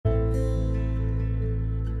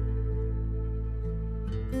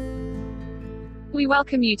We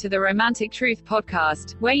welcome you to the Romantic Truth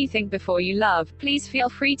Podcast, where you think before you love. Please feel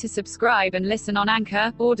free to subscribe and listen on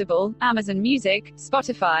Anchor, Audible, Amazon Music,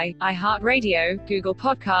 Spotify, iHeartRadio, Google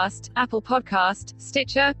Podcast, Apple Podcast,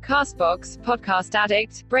 Stitcher, Castbox, Podcast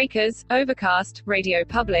Addict, Breakers, Overcast, Radio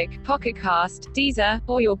Public, Pocket Cast, Deezer,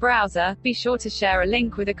 or your browser. Be sure to share a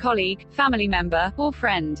link with a colleague, family member, or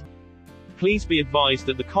friend. Please be advised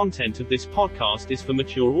that the content of this podcast is for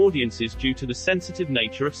mature audiences due to the sensitive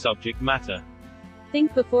nature of subject matter.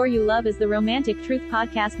 Think before you love is the Romantic Truth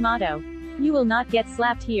Podcast motto. You will not get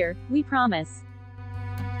slapped here, we promise.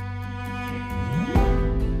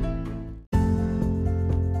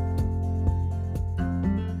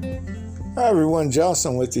 Hi everyone,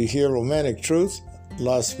 Johnson with you here, Romantic Truth,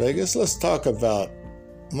 Las Vegas. Let's talk about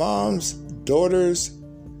moms, daughters,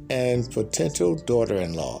 and potential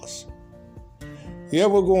daughter-in-laws. Yeah,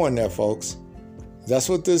 we're going there, folks. That's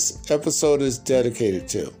what this episode is dedicated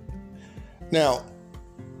to. Now,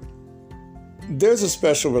 there's a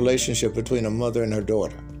special relationship between a mother and her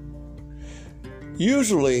daughter.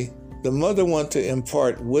 Usually, the mother wants to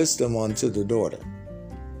impart wisdom onto the daughter,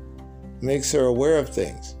 makes her aware of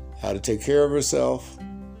things, how to take care of herself,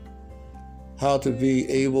 how to be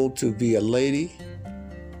able to be a lady,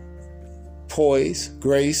 poise,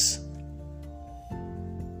 grace,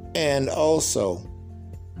 and also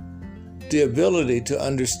the ability to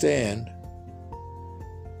understand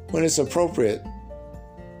when it's appropriate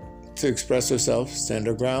to express herself, stand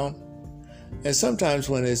her ground, and sometimes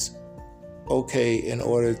when it's okay in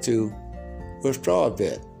order to withdraw a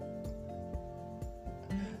bit.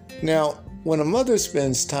 Now, when a mother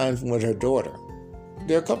spends time with her daughter,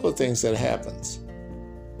 there are a couple of things that happens.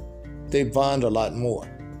 They bond a lot more.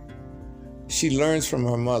 She learns from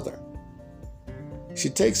her mother. She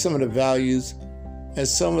takes some of the values and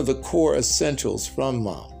some of the core essentials from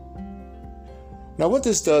mom. Now, what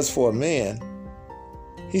this does for a man,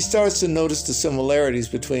 he starts to notice the similarities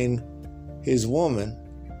between his woman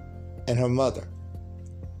and her mother.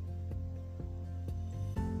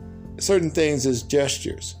 Certain things as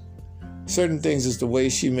gestures, certain things as the way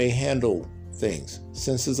she may handle things,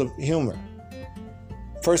 senses of humor,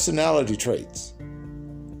 personality traits.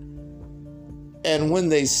 And when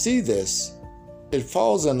they see this, it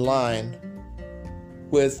falls in line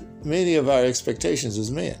with many of our expectations as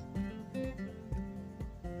men,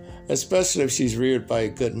 especially if she's reared by a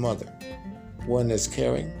good mother, one that's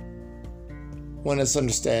caring, one that's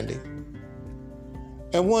understanding,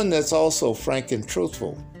 and one that's also frank and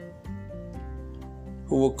truthful,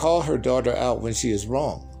 who will call her daughter out when she is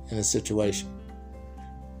wrong in a situation,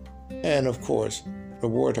 and of course,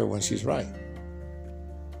 reward her when she's right.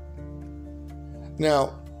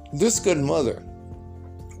 Now, this good mother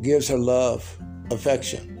gives her love,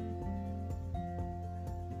 affection,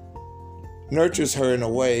 nurtures her in a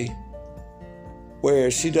way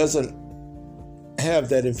where she doesn't have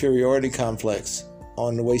that inferiority complex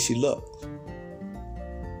on the way she looks,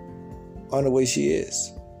 on the way she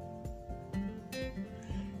is.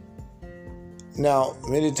 Now,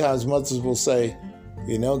 many times mothers will say,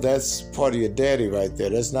 you know, that's part of your daddy right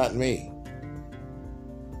there. That's not me.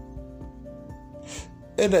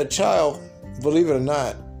 And that child, believe it or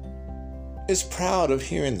not, is proud of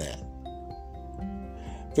hearing that,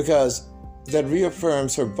 because that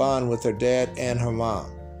reaffirms her bond with her dad and her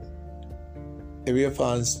mom. It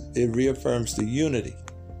reaffirms the unity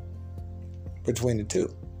between the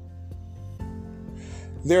two.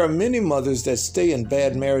 There are many mothers that stay in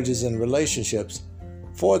bad marriages and relationships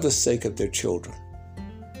for the sake of their children.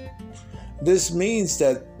 This means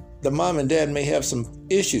that the mom and dad may have some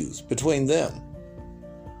issues between them,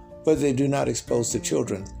 but they do not expose the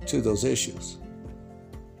children to those issues.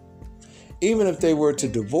 Even if they were to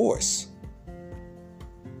divorce,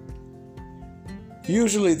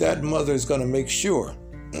 usually that mother is going to make sure,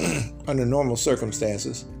 under normal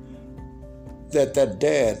circumstances, that that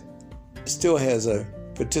dad still has a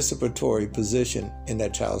participatory position in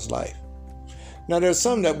that child's life. Now, there's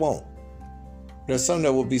some that won't. There's some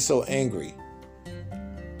that will be so angry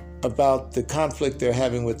about the conflict they're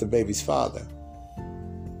having with the baby's father,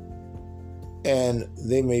 and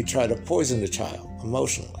they may try to poison the child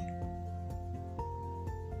emotionally.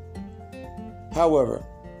 However,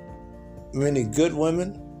 many good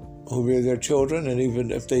women who rear their children, and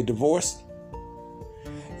even if they divorced,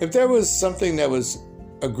 if there was something that was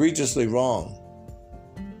egregiously wrong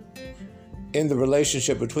in the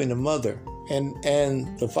relationship between the mother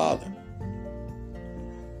and the father,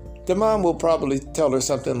 the mom will probably tell her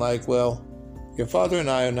something like, well, your father and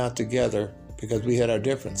I are not together because we had our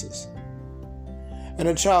differences. And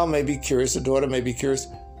a child may be curious, a daughter may be curious,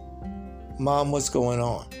 Mom, what's going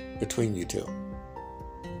on between you two?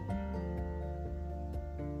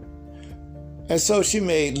 And so she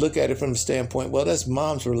may look at it from the standpoint, well, that's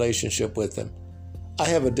mom's relationship with him. I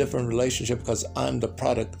have a different relationship because I'm the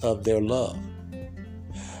product of their love.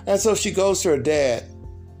 And so she goes to her dad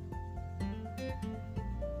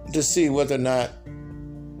to see whether or not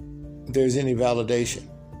there's any validation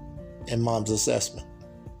in mom's assessment.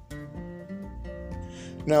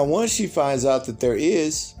 Now, once she finds out that there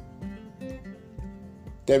is,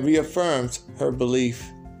 that reaffirms her belief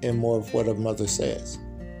in more of what her mother says.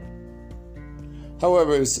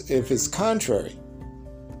 However, if it's contrary,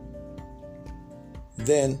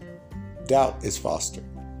 then doubt is fostered.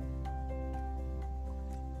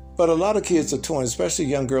 But a lot of kids are torn, especially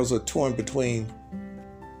young girls are torn between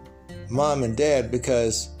mom and dad,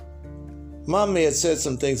 because mom may have said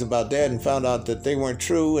some things about dad and found out that they weren't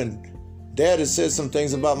true, and dad has said some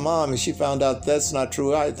things about mom and she found out that's not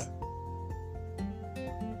true either.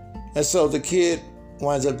 And so the kid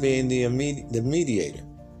winds up being the mediator.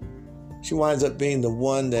 She winds up being the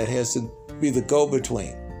one that has to be the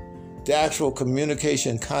go-between, the actual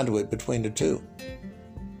communication conduit between the two.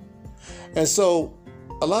 And so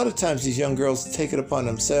a lot of times these young girls take it upon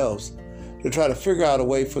themselves to try to figure out a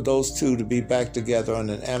way for those two to be back together on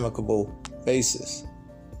an amicable basis.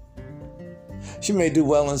 She may do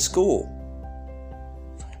well in school,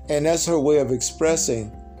 and that's her way of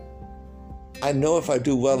expressing, I know if I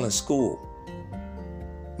do well in school,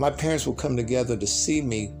 my parents will come together to see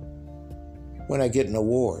me when I get an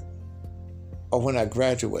award or when I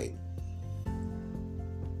graduate.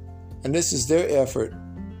 And this is their effort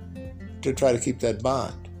to try to keep that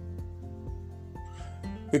bond.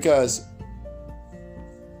 Because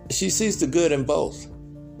she sees the good in both.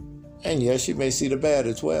 And yes, she may see the bad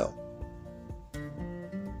as well.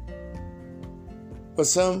 But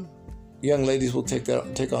some young ladies will take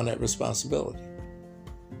on that responsibility.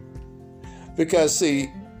 Because, see,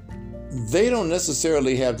 they don't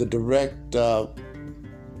necessarily have the direct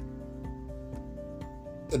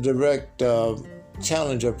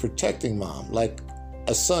challenge of protecting mom like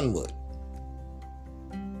a son would.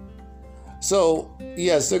 So,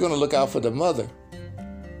 yes, they're going to look out for the mother.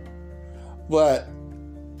 But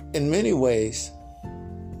in many ways,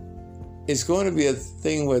 it's going to be a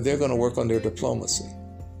thing where they're going to work on their diplomacy.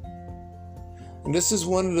 And this is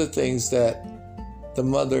one of the things that the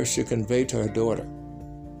mother should convey to her daughter,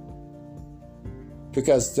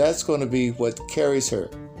 because that's going to be what carries her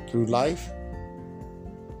through life,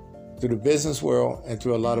 through the business world, and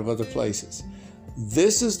through a lot of other places.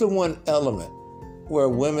 This is the one element where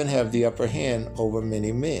women have the upper hand over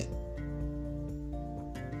many men.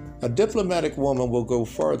 A diplomatic woman will go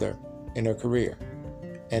further in her career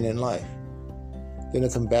and in life than a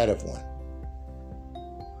combative one.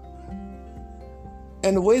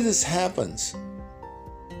 And the way this happens,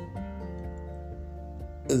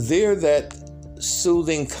 they're that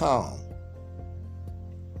soothing calm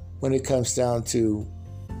when it comes down to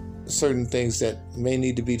certain things that may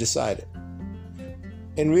need to be decided.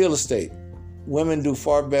 In real estate, women do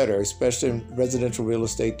far better, especially in residential real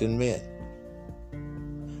estate, than men.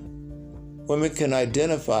 Women can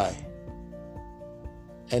identify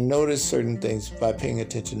and notice certain things by paying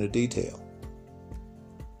attention to detail.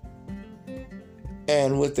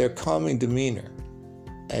 And with their calming demeanor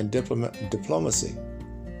and diplomacy,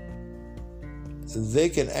 they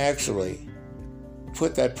can actually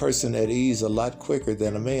put that person at ease a lot quicker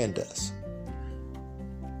than a man does.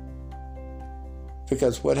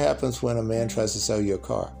 Because what happens when a man tries to sell you a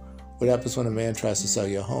car? What happens when a man tries to sell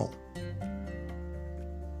you a home?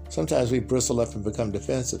 Sometimes we bristle up and become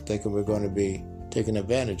defensive, thinking we're going to be taken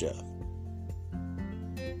advantage of.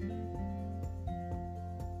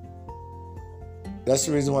 That's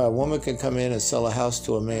the reason why a woman can come in and sell a house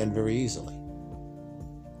to a man very easily.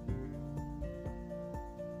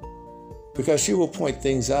 Because she will point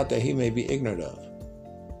things out that he may be ignorant of,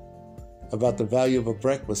 about the value of a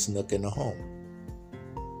breakfast nook in the home,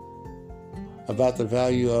 about the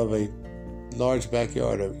value of a large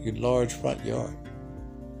backyard, a large front yard.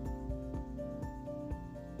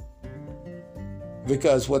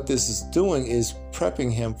 Because what this is doing is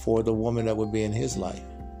prepping him for the woman that would be in his life.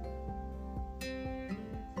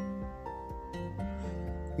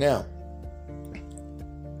 Now,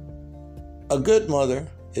 a good mother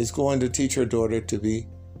is going to teach her daughter to be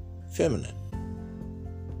feminine.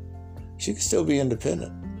 She can still be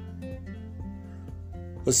independent.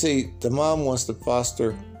 But see, the mom wants to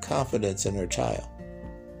foster confidence in her child.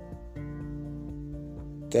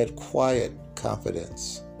 That quiet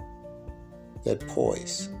confidence, that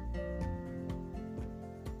poise.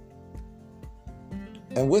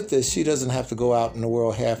 And with this, she doesn't have to go out in the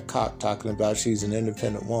world half-cocked talking about she's an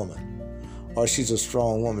independent woman or she's a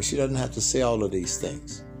strong woman. She doesn't have to say all of these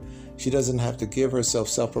things. She doesn't have to give herself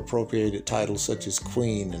self-appropriated titles such as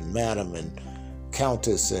queen and madam and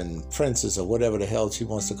countess and princess or whatever the hell she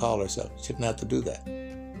wants to call herself. She shouldn't have to do that.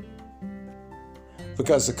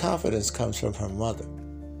 Because the confidence comes from her mother.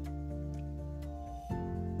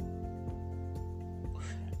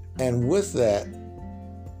 And with that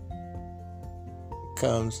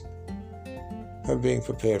comes her being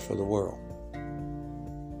prepared for the world.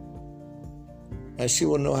 And she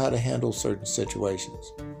will know how to handle certain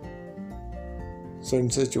situations.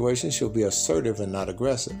 Certain situations, she'll be assertive and not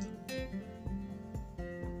aggressive.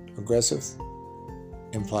 Aggressive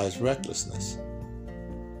implies recklessness.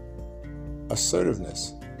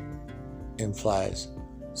 Assertiveness implies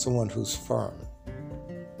someone who's firm,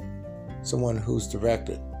 someone who's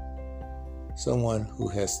directed, someone who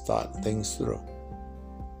has thought things through.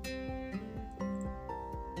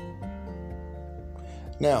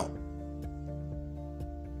 Now,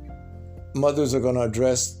 mothers are going to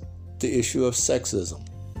address the issue of sexism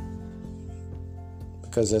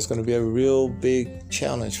because that's going to be a real big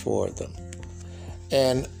challenge for them.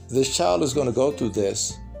 And this child is going to go through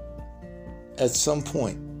this at some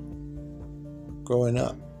point growing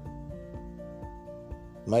up.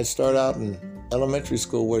 Might start out in elementary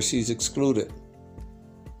school where she's excluded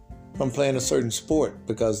from playing a certain sport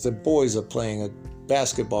because the boys are playing a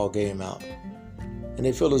basketball game out. And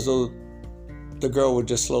they feel as though the girl would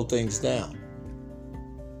just slow things down.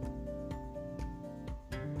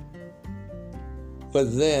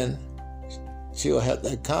 But then she'll have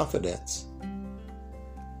that confidence,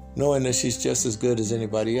 knowing that she's just as good as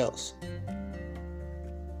anybody else.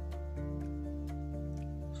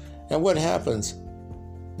 And what happens?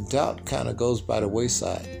 Doubt kind of goes by the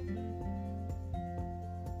wayside.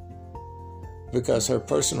 Because her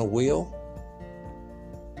personal will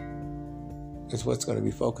is what's going to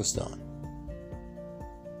be focused on.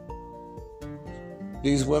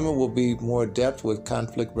 These women will be more adept with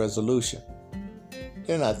conflict resolution.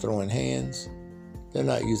 They're not throwing hands. They're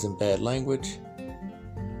not using bad language.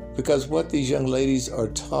 Because what these young ladies are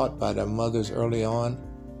taught by their mothers early on,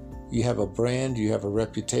 you have a brand, you have a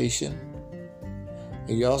reputation,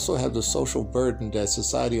 and you also have the social burden that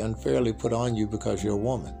society unfairly put on you because you're a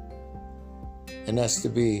woman. And that's to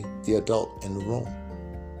be the adult in the room.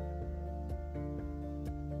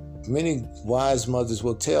 Many wise mothers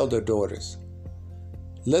will tell their daughters,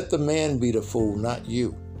 let the man be the fool, not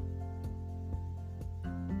you.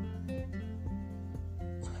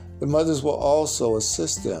 The mothers will also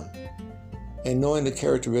assist them in knowing the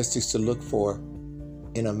characteristics to look for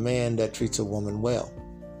in a man that treats a woman well.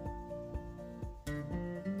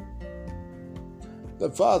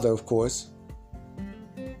 The father, of course,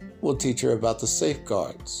 will teach her about the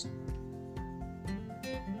safeguards.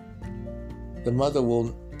 The mother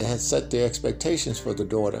will set the expectations for the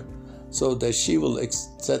daughter so that she will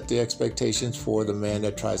set the expectations for the man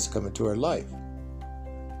that tries to come into her life.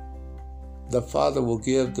 The father will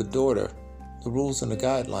give the daughter the rules and the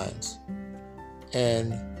guidelines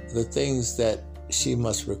and the things that she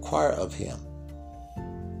must require of him.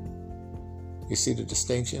 You see the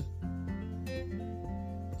distinction?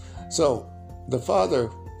 So the father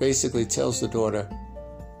basically tells the daughter,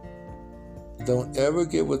 don't ever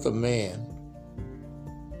get with a man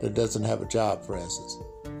that doesn't have a job, for instance.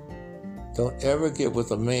 Don't ever get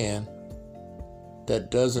with a man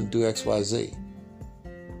that doesn't do XYZ.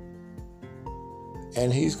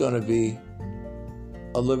 And he's going to be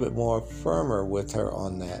a little bit more firmer with her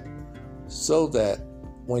on that, so that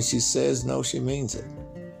when she says no, she means it.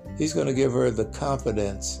 He's going to give her the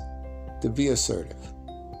confidence to be assertive.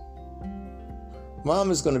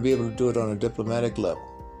 Mom is going to be able to do it on a diplomatic level.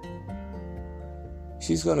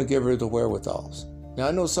 She's going to give her the wherewithals. Now,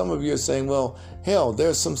 I know some of you are saying, well, hell,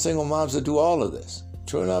 there's some single moms that do all of this.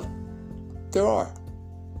 True enough, there are.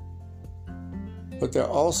 But there are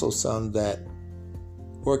also some that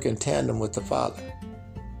work in tandem with the father.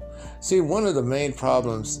 See, one of the main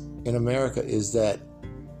problems in America is that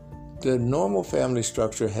the normal family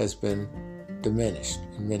structure has been diminished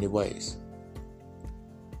in many ways.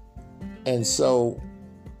 And so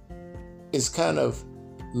it's kind of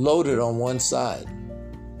loaded on one side.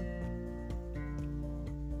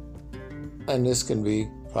 And this can be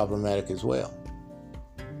problematic as well.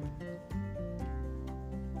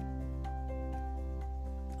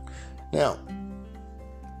 Now,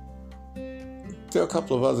 there are a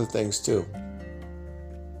couple of other things too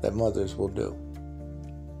that mothers will do.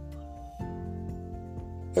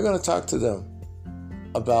 They're going to talk to them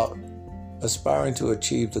about aspiring to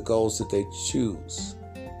achieve the goals that they choose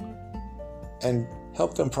and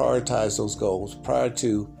help them prioritize those goals prior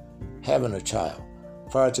to having a child,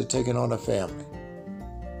 prior to taking on a family,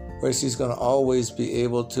 where she's going to always be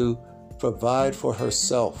able to provide for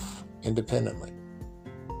herself independently,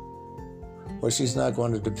 where she's not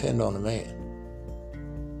going to depend on a man.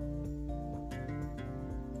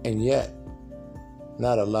 And yet,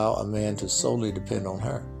 not allow a man to solely depend on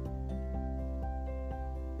her.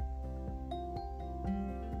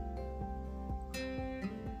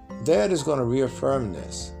 Dad is going to reaffirm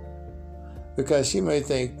this, because she may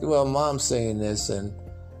think, well, Mom's saying this, and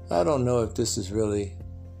I don't know if this is really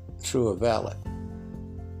true or valid.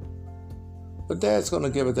 But Dad's going to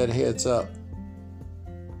give her that heads up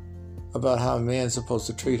about how a man's supposed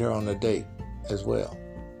to treat her on a date as well.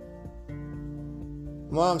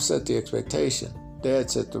 Mom set the expectation. Dad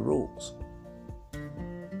set the rules.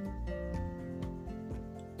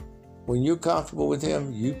 When you're comfortable with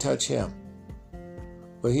him, you touch him.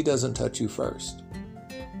 But he doesn't touch you first.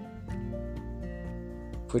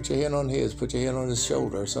 Put your hand on his, put your hand on his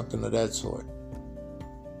shoulder, or something of that sort.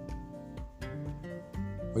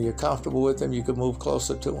 When you're comfortable with him, you can move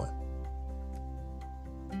closer to him.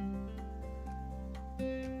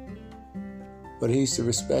 But he's to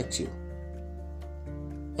respect you.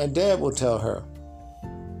 And Dad will tell her,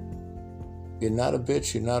 you're not a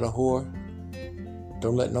bitch, you're not a whore.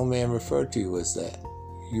 Don't let no man refer to you as that.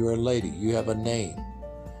 You're a lady, you have a name.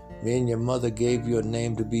 Me and your mother gave you a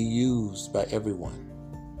name to be used by everyone,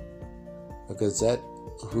 because that's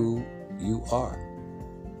who you are.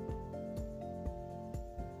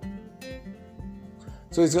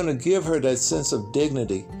 So he's going to give her that sense of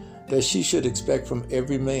dignity that she should expect from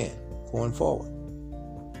every man going forward.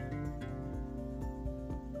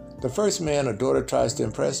 The first man a daughter tries to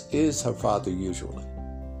impress is her father usually.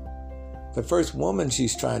 The first woman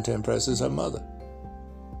she's trying to impress is her mother.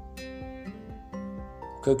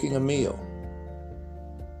 Cooking a meal,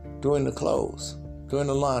 doing the clothes, doing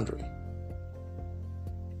the laundry,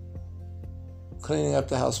 cleaning up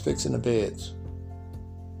the house, fixing the beds,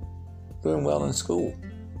 doing well in school,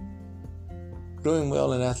 doing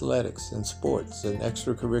well in athletics and sports and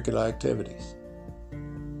extracurricular activities.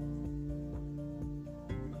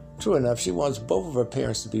 True enough, she wants both of her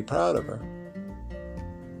parents to be proud of her,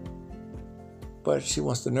 but she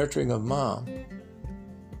wants the nurturing of Mom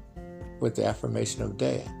with the affirmation of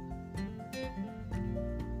Dad.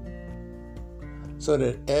 So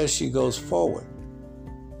that as she goes forward,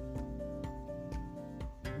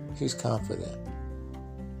 she's confident.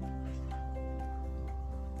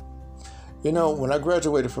 You know, when I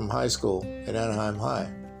graduated from high school at Anaheim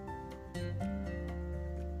High,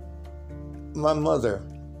 my mother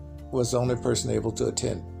was the only person able to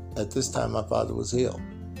attend. At this time, my father was ill.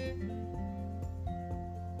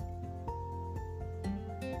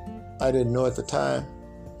 I didn't know at the time.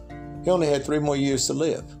 He only had 3 more years to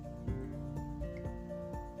live.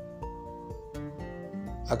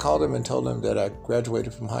 I called him and told him that I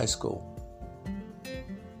graduated from high school.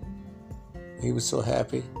 He was so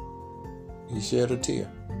happy, he shed a tear.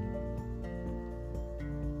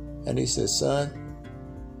 And he said, son,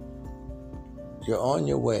 you're on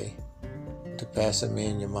your way to passing me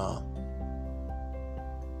and your mom.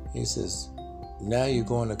 He says, now you're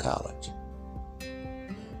going to college.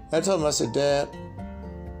 I told him, I said, Dad,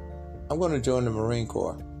 I'm going to join the Marine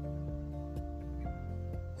Corps.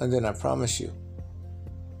 And then I promise you,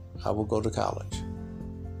 I will go to college.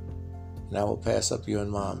 And I will pass up you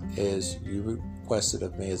and Mom as you requested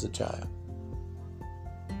of me as a child.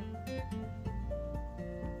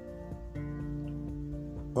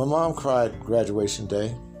 My mom cried graduation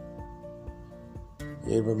day.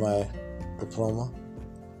 Gave her my diploma.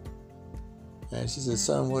 And she said,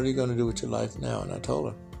 son, what are you going to do with your life now? And I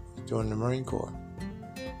told her, join the Marine Corps.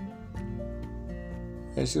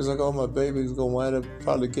 And she was like, oh, my baby's going to wind up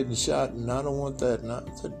probably getting shot, and I don't want that. And I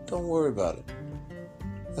said, don't worry about it.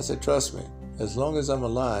 I said, trust me, as long as I'm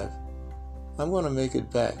alive, I'm going to make it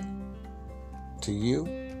back to you,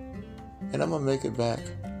 and I'm going to make it back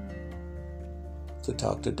to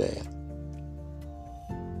talk to Dad.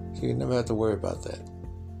 So you never have to worry about that.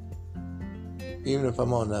 Even if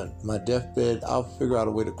I'm on my deathbed, I'll figure out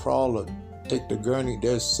a way to crawl or take the gurney.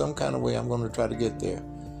 There's some kind of way I'm going to try to get there.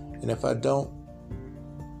 And if I don't,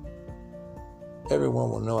 everyone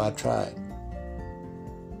will know I tried.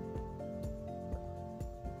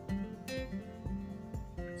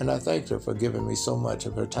 And I thanked her for giving me so much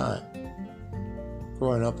of her time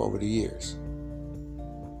growing up over the years.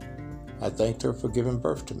 I thanked her for giving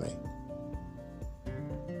birth to me.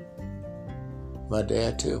 My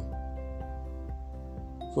dad, too,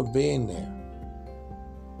 for being there.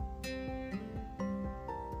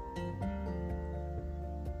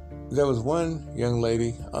 There was one young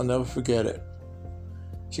lady, I'll never forget it.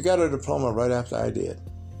 She got her diploma right after I did.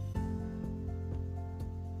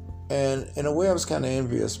 And in a way, I was kind of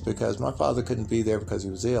envious because my father couldn't be there because he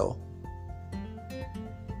was ill.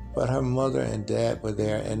 But her mother and dad were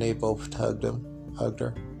there, and they both hugged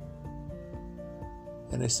her.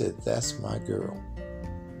 And they said, "That's my girl."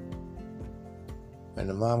 And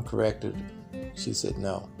the mom corrected. She said,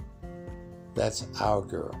 "No, that's our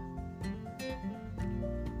girl."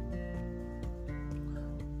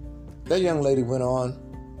 That young lady went on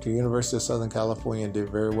to University of Southern California and did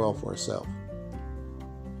very well for herself.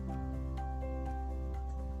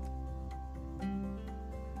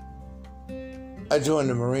 I joined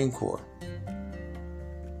the Marine Corps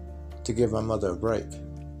to give my mother a break.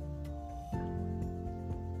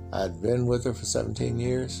 I'd been with her for 17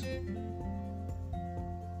 years,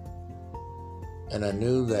 and I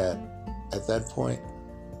knew that at that point,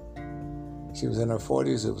 she was in her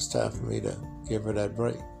 40s, it was time for me to give her that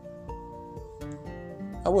break.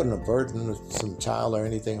 I wasn't a burden with some child or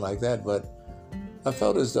anything like that, but I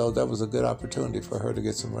felt as though that was a good opportunity for her to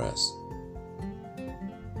get some rest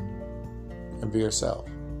and be herself.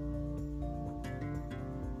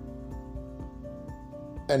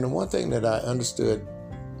 And the one thing that I understood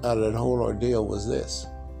out of that whole ordeal was this.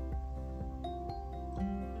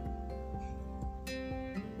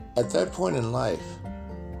 At that point in life,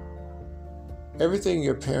 everything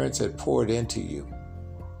your parents had poured into you,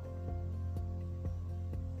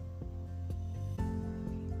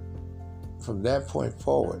 from that point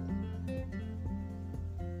forward,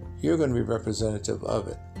 you're going to be representative of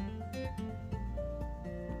it.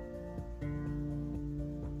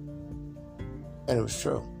 And it was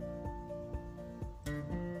true.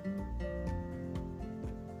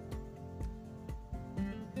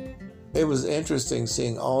 It was interesting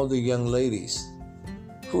seeing all the young ladies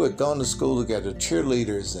who had gone to school together,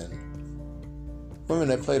 cheerleaders and women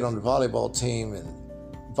that played on the volleyball team and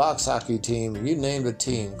box hockey team, and you name the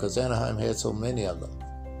team, because Anaheim had so many of them.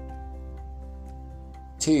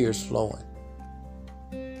 Tears flowing.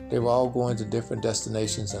 They were all going to different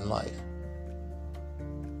destinations in life.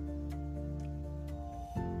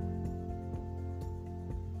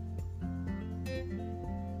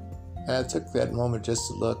 And I took that moment just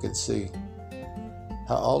to look and see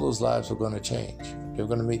how all those lives were going to change. They were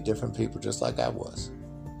going to meet different people just like I was.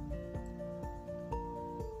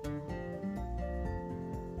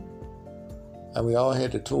 And we all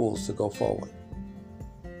had the tools to go forward.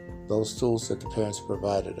 Those tools that the parents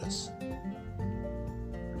provided us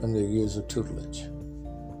from their years of tutelage.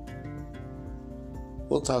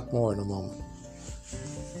 We'll talk more in a moment.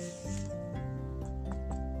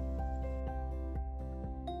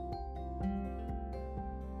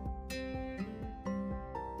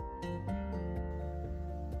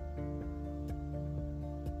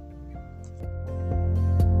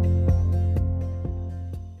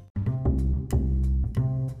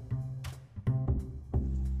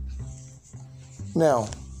 Now,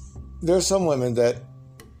 there are some women that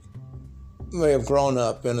may have grown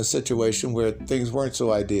up in a situation where things weren't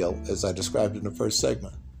so ideal, as I described in the first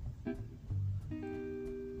segment.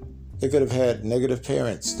 They could have had negative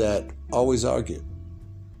parents that always argued.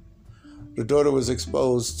 The daughter was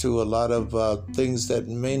exposed to a lot of things that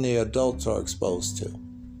mainly adults are exposed to.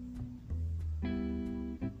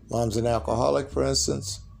 Mom's an alcoholic, for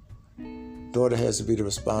instance. Daughter has to be the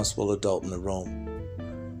responsible adult in the room.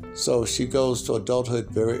 So she goes to adulthood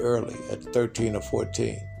very early, at 13 or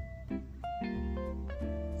 14,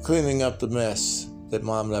 cleaning up the mess that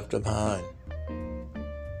mom left behind.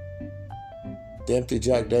 The empty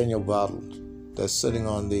Jack Daniel bottle that's sitting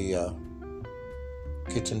on the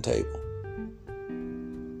kitchen table.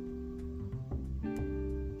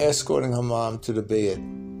 Escorting her mom to the bed.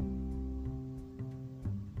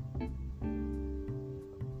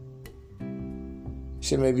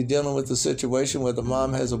 She may be dealing with a situation where the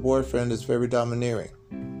mom has a boyfriend that's very domineering.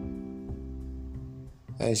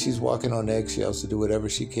 And she's walking on eggshells to do whatever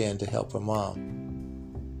she can to help her mom.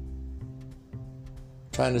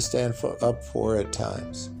 Trying to stand up for her at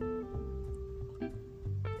times.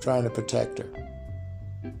 Trying to protect her.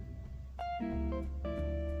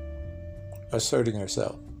 Asserting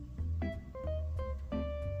herself.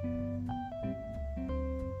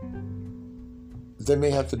 They may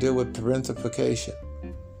have to deal with parentification,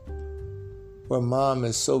 where mom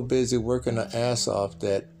is so busy working her ass off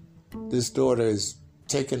that this daughter is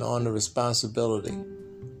taking on the responsibility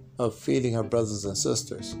of feeding her brothers and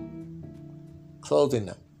sisters, clothing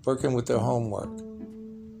them, working with their homework.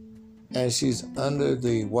 And she's under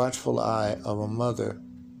the watchful eye of a mother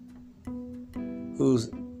who's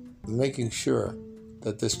making sure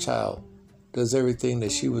that this child does everything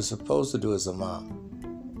that she was supposed to do as a mom.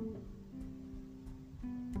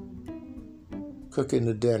 Cooking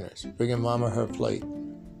the dinners, bringing mama her plate,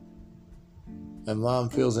 And mom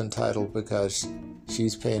feels entitled because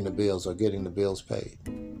she's paying the bills or getting the bills paid.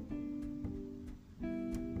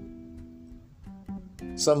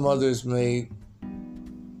 Some mothers may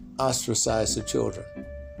ostracize the children,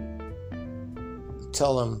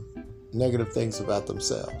 tell them negative things about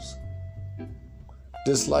themselves,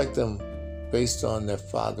 dislike them based on their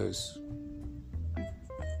father's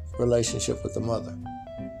relationship with the mother.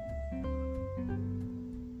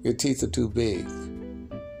 Your teeth are too big.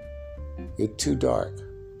 You're too dark.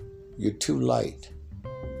 You're too light.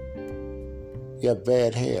 You have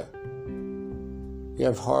bad hair. You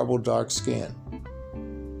have horrible dark skin.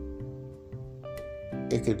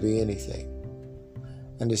 It could be anything.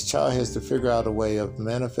 And this child has to figure out a way of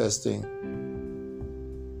manifesting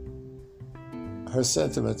her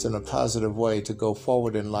sentiments in a positive way to go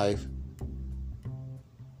forward in life.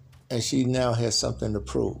 And she now has something to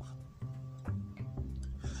prove.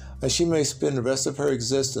 And she may spend the rest of her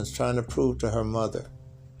existence trying to prove to her mother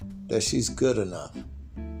that she's good enough,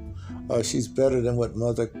 or she's better than what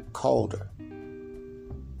mother called her.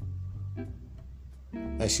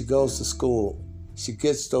 And she goes to school. She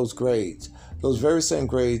gets those grades, those very same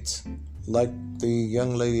grades like the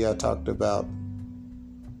young lady I talked about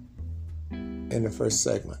in the first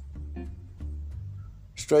segment.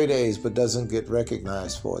 Straight A's, but doesn't get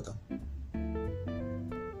recognized for them.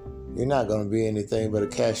 You're not going to be anything but a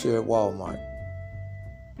cashier at Walmart.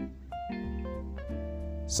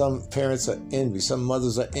 Some parents are envious. Some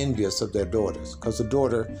mothers are envious of their daughters because the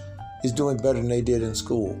daughter is doing better than they did in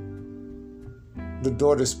school. The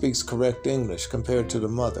daughter speaks correct English compared to the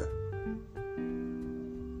mother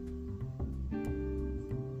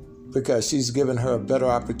because she's given her a better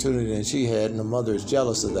opportunity than she had, and the mother is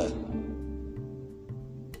jealous of that.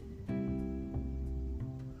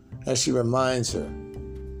 And she reminds her,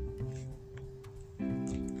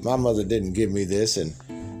 my mother didn't give me this, and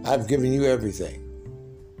I've given you everything,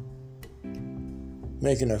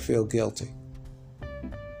 making her feel guilty.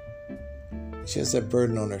 She has that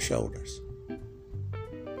burden on her shoulders.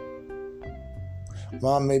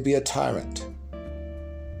 Mom may be a tyrant,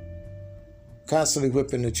 constantly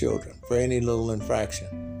whipping the children for any little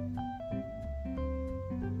infraction,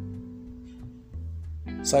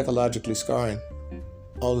 psychologically scarring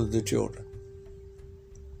all of the children.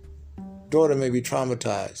 Daughter may be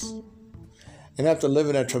traumatized and have to live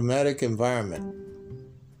in a traumatic environment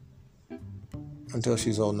until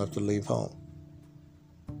she's old enough to leave home.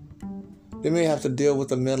 They may have to deal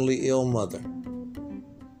with a mentally ill mother,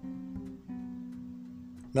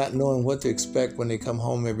 not knowing what to expect when they come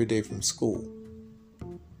home every day from school.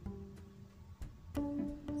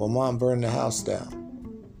 Will mom burn the house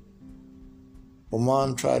down? Will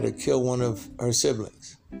mom try to kill one of her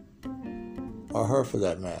siblings? Or her for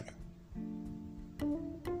that matter?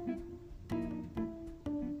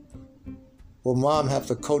 Will mom have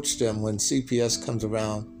to coach them when CPS comes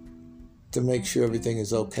around to make sure everything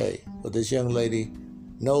is okay? But this young lady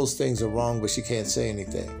knows things are wrong, but she can't say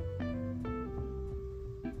anything.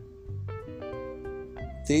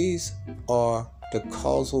 These are the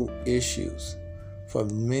causal issues for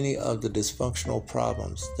many of the dysfunctional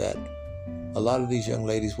problems that a lot of these young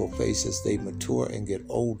ladies will face as they mature and get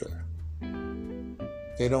older.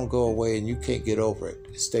 They don't go away and you can't get over it.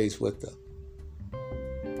 It stays with them.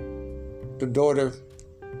 The daughter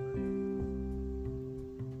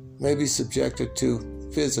may be subjected to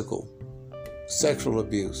physical, sexual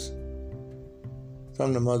abuse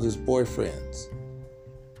from the mother's boyfriends.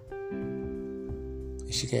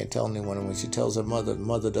 She can't tell anyone, and when she tells her mother, the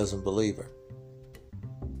mother doesn't believe her.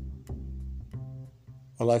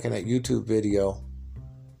 Or like in that YouTube video,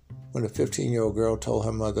 when a 15-year-old girl told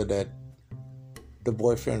her mother that the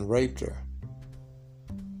boyfriend raped her.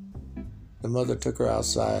 The mother took her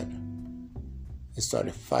outside and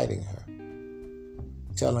started fighting her,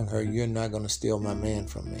 telling her, "You're not going to steal my man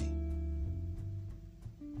from me."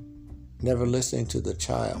 Never listening to the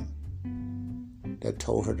child that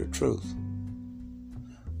told her the truth,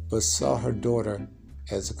 but saw her daughter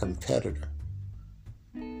as a competitor,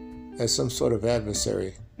 as some sort of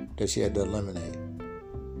adversary that she had to eliminate.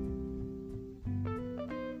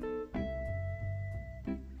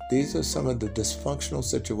 These are some of the dysfunctional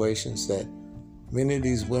situations that many of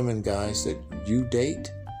these women, guys, that you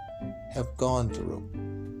date have gone through.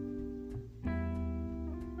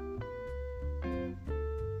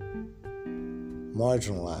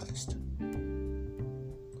 Marginalized.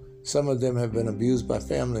 Some of them have been abused by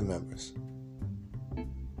family members.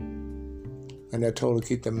 And they're told to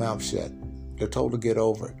keep their mouth shut. They're told to get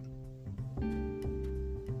over it.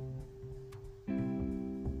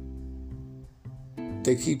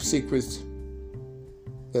 They keep secrets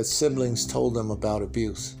that siblings told them about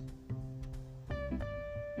abuse.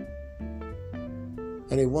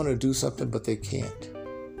 And they want to do something, but they can't.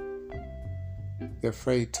 They're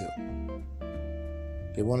afraid to.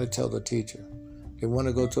 They want to tell the teacher. They want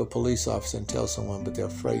to go to a police officer and tell someone, but they're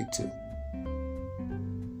afraid to.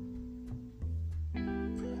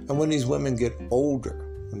 And when these women get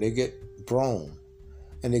older, when they get grown,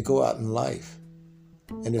 and they go out in life,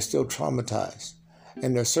 and they're still traumatized,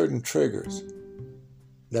 and there are certain triggers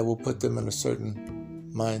that will put them in a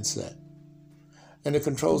certain mindset, and it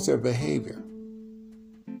controls their behavior.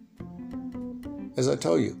 As I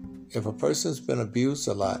told you, if a person's been abused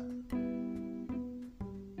a lot,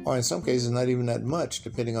 or in some cases not even that much,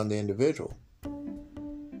 depending on the individual,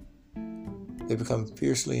 they become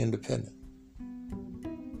fiercely independent.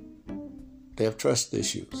 They have trust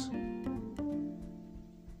issues.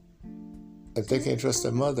 If they can't trust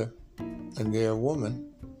their mother and they're a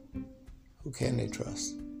woman, who can they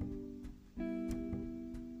trust?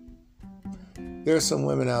 There are some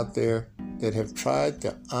women out there that have tried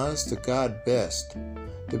their honest to God best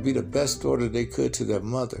to be the best daughter they could to their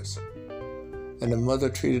mothers. And the mother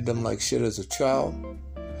treated them like shit as a child.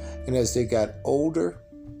 And as they got older,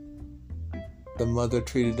 the mother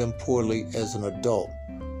treated them poorly as an adult.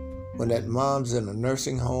 When that mom's in a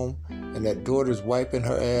nursing home and that daughter's wiping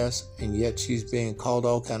her ass, and yet she's being called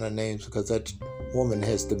all kind of names because that woman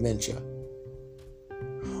has dementia.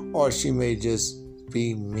 Or she may just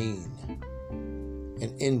be mean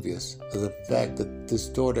and envious of the fact that this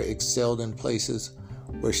daughter excelled in places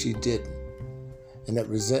where she didn't. And that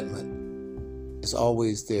resentment is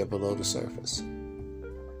always there below the surface.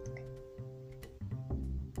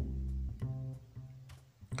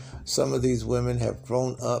 Some of these women have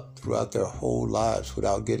grown up throughout their whole lives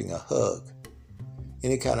without getting a hug,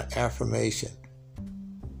 any kind of affirmation,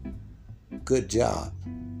 good job.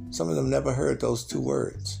 Some of them never heard those two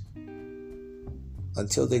words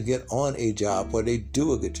until they get on a job where they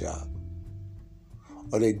do a good job,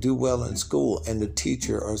 or they do well in school and the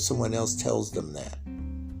teacher or someone else tells them that.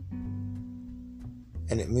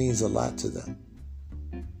 And it means a lot to them.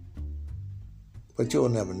 But you'll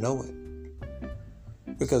never know it,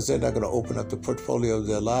 because they're not going to open up the portfolio of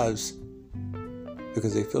their lives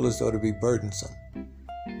because they feel as though it'll be burdensome.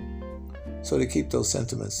 So they keep those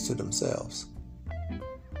sentiments to themselves.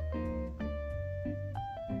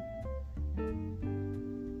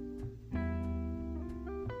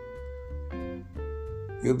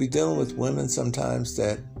 You'll be dealing with women sometimes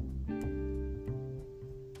that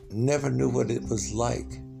never knew what it was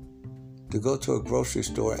like to go to a grocery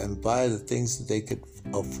store and buy the things that they could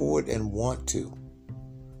afford and want to.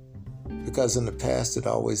 Because in the past, it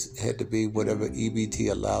always had to be whatever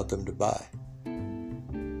EBT allowed them to buy.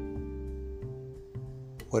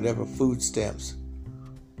 Whatever food stamps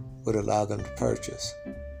would allow them to purchase.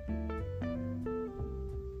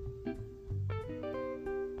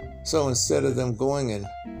 So instead of them going and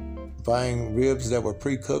buying ribs that were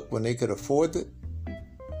pre-cooked when they could afford it,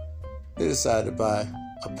 they decided to buy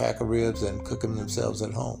a pack of ribs and cook them themselves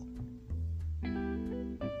at home.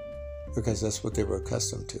 Because that's what they were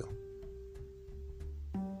accustomed to.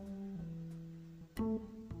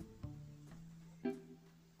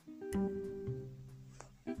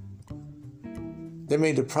 They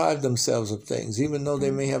may deprive themselves of things, even though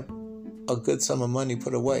they may have a good sum of money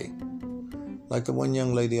put away. Like the one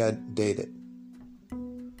young lady I dated.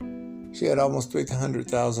 She had almost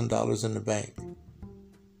 $300,000 in the bank.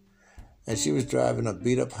 And she was driving a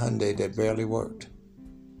beat-up Hyundai that barely worked.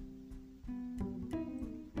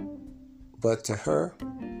 But to her,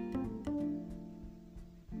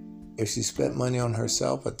 if she spent money on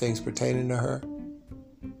herself or things pertaining to her,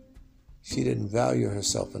 she didn't value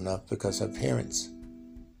herself enough because her parents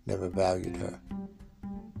never valued her.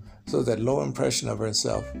 So that low impression of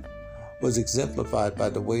herself was exemplified by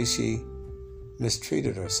the way she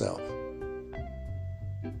mistreated herself.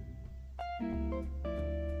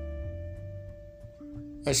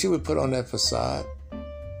 And she would put on that facade,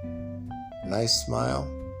 nice smile,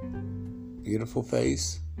 beautiful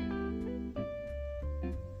face,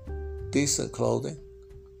 decent clothing,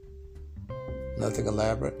 nothing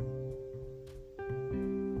elaborate,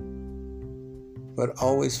 but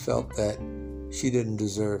always felt that she didn't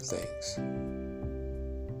deserve things.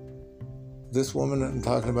 This woman I'm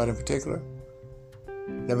talking about in particular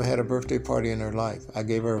never had a birthday party in her life. I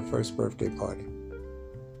gave her her first birthday party.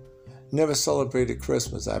 Never celebrated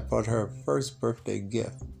Christmas. I bought her her first birthday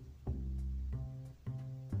gift.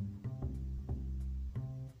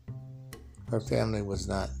 Her family was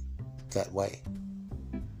not that way.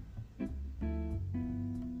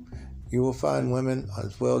 You will find women,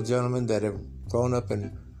 as well gentlemen, that have grown up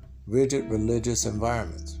in rigid religious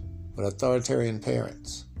environments with authoritarian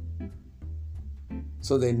parents.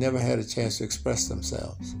 So they never had a chance to express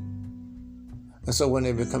themselves. And so when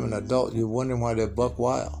they become an adult, you're wondering why they're buck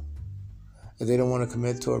wild. And they don't want to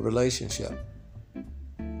commit to a relationship.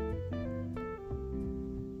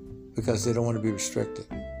 Because they don't want to be restricted.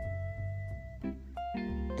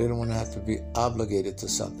 They don't want to have to be obligated to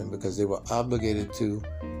something because they were obligated to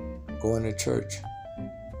going to church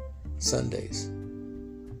Sundays,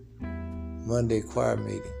 Monday choir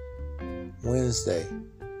meeting, Wednesday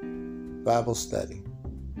Bible study,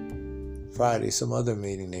 Friday some other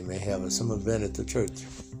meeting they may have or some event at the church.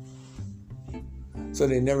 So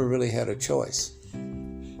they never really had a choice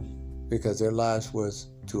because their lives was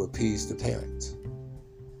to appease the parents.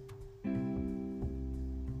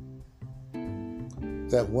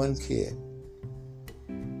 That one kid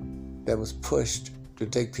that was pushed to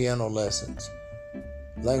take piano lessons,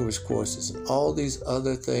 language courses, and all these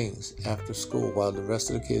other things after school while the rest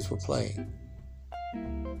of the kids were playing.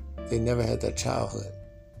 They never had that childhood.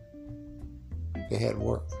 They had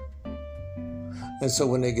work. And so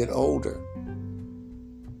when they get older,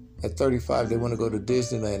 at 35, they want to go to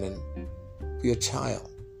Disneyland and be a child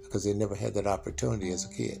because they never had that opportunity as a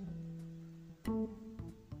kid.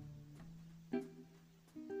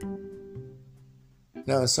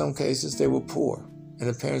 Now, in some cases, they were poor, and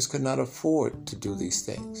the parents could not afford to do these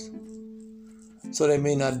things. So they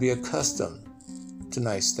may not be accustomed to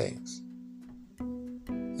nice things.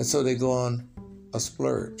 And so they go on a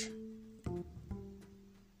splurge.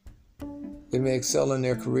 They may excel in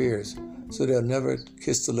their careers, so they'll never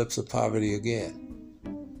kiss the lips of poverty again.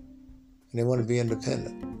 And they want to be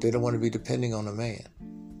independent. They don't want to be depending on a man.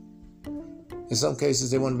 In some cases,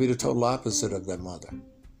 they want to be the total opposite of their mother.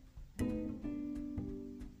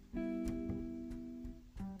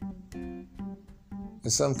 In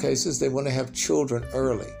some cases, they want to have children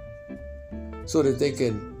early so that they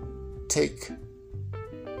can take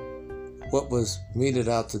what was meted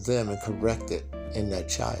out to them and correct it in that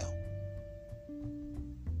child.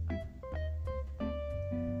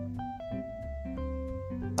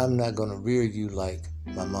 I'm not going to rear you like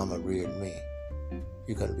my mama reared me.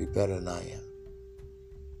 You're going to be better than I am.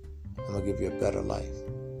 I'm going to give you a better life.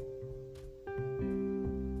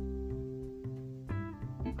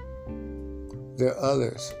 There are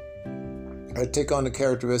others that take on the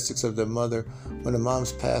characteristics of their mother when the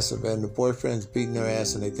mom's passive and the boyfriend's beating their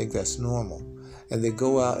ass and they think that's normal. And they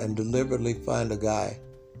go out and deliberately find a guy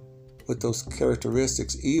with those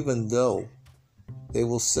characteristics, even though they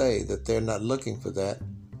will say that they're not looking for that.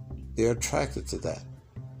 They're attracted to that.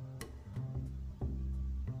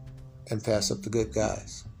 And pass up the good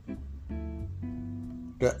guys.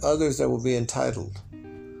 There are others that will be entitled,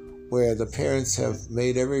 where the parents have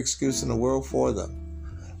made every excuse in the world for them.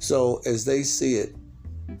 So as they see it,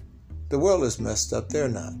 the world is messed up, they're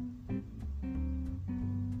not.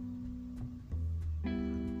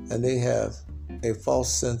 And they have a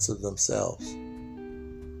false sense of themselves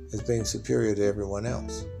as being superior to everyone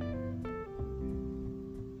else.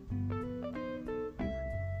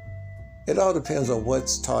 It all depends on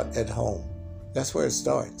what's taught at home. That's where it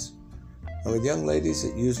starts. And with young ladies,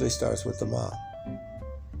 it usually starts with the mom.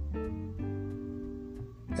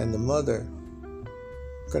 And the mother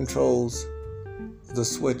controls the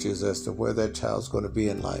switches as to where that child's going to be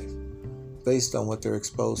in life based on what they're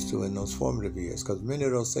exposed to in those formative years, because many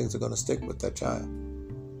of those things are going to stick with that child.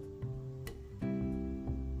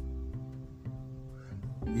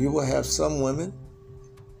 You will have some women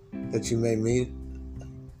that you may meet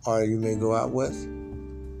or you may go out with,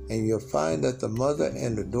 and you'll find that the mother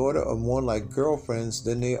and the daughter are more like girlfriends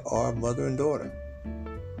than they are mother and daughter.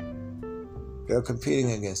 They're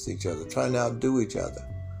competing against each other, trying to outdo each other,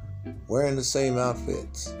 wearing the same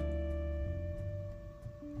outfits,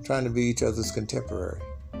 trying to be each other's contemporary.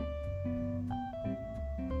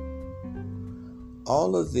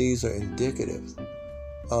 All of these are indicative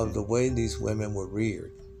of the way these women were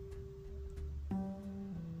reared.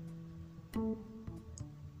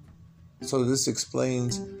 So this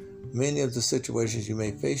explains many of the situations you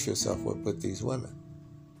may face yourself with these women.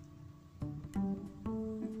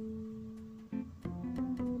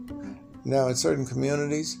 Now, in certain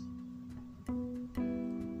communities,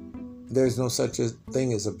 there's no such a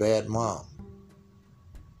thing as a bad mom.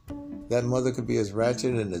 That mother could be as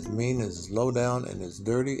ratchet and as mean, as low down and as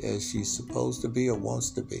dirty as she's supposed to be or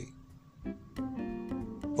wants to be.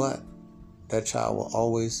 But that child will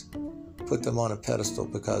always put them on a pedestal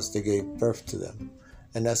because they gave birth to them.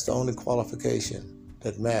 And that's the only qualification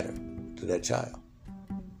that mattered to that child.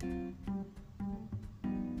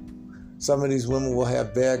 Some of these women will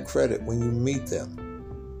have bad credit when you meet them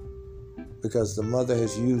because the mother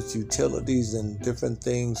has used utilities and different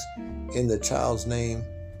things in the child's name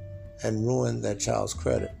and ruin that child's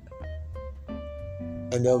credit.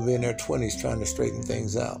 And they'll be in their 20s trying to straighten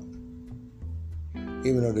things out,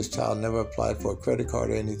 even though this child never applied for a credit card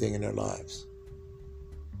or anything in their lives.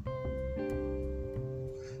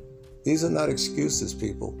 These are not excuses,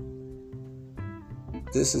 people.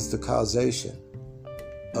 This is the causation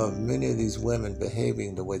of many of these women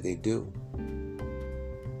behaving the way they do.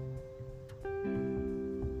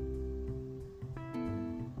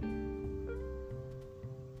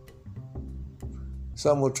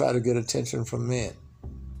 Some will try to get attention from men.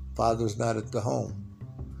 Father's not at the home.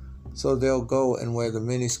 So they'll go and wear the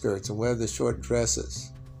miniskirts and wear the short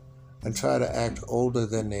dresses and try to act older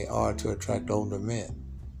than they are to attract older men.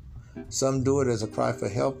 Some do it as a cry for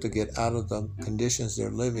help to get out of the conditions they're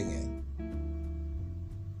living in.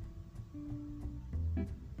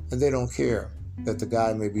 And they don't care that the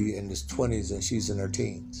guy may be in his 20s and she's in her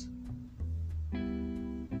teens.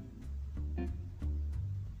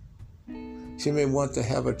 She may want to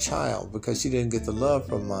have a child because she didn't get the love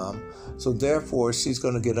from mom, so therefore she's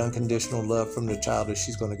going to get unconditional love from the child that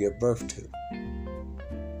she's going to give birth to.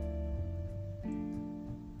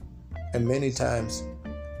 And many times,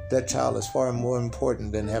 that child is far more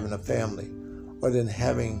important than having a family or than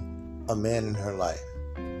having a man in her life.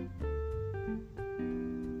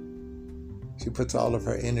 She puts all of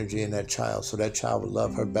her energy in that child so that child will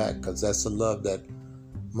love her back because that's the love that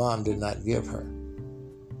mom did not give her.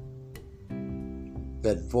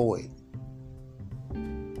 That void.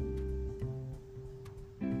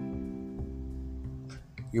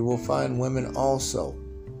 You will find women also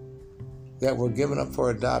that were given up for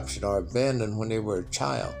adoption or abandoned when they were a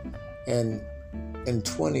child, and at their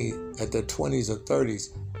 20s or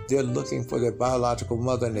 30s, they're looking for their biological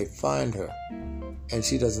mother and they find her, and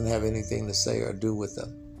she doesn't have anything to say or do with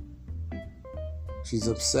them. She's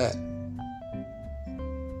upset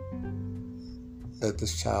that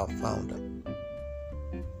this child found her.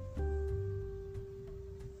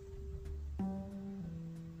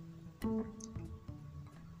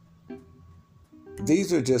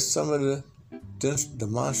 These are just some of the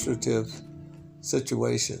demonstrative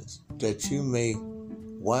situations that you may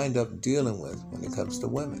wind up dealing with when it comes to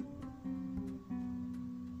women.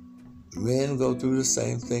 Men go through the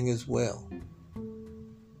same thing as well.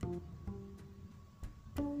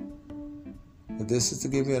 But this is to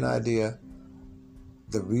give you an idea.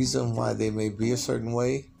 The reason why they may be a certain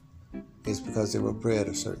way is because they were bred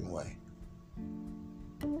a certain way.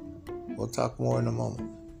 We'll talk more in a moment.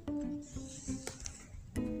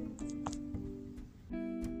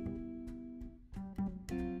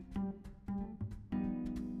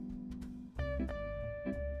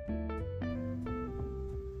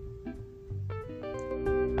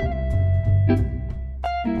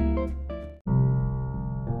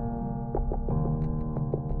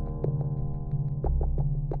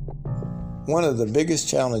 One of the biggest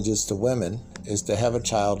challenges to women is to have a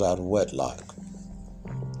child out of wedlock.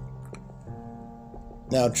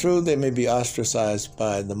 Now, true, they may be ostracized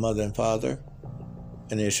by the mother and father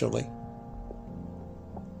initially.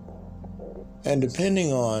 And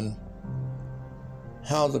depending on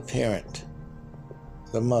how the parent,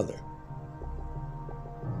 the mother,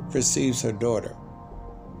 perceives her daughter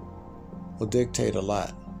will dictate a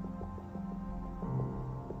lot.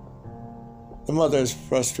 The mother is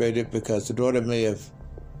frustrated because the daughter may have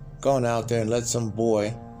gone out there and let some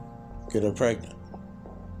boy get her pregnant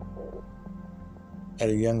at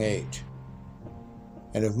a young age.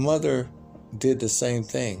 And if mother did the same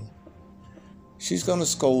thing, she's going to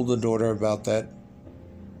scold the daughter about that.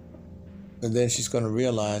 And then she's going to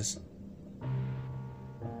realize,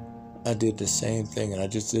 I did the same thing and I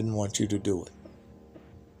just didn't want you to do it.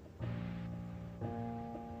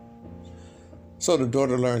 So the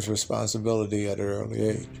daughter learns responsibility at an early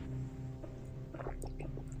age.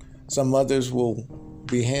 Some mothers will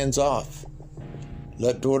be hands-off.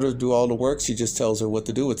 Let daughter do all the work, she just tells her what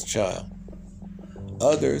to do with the child.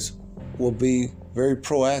 Others will be very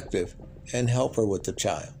proactive and help her with the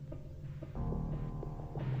child.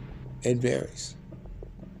 It varies.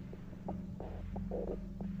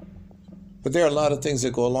 But there are a lot of things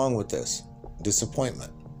that go along with this.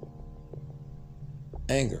 Disappointment,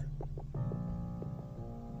 anger,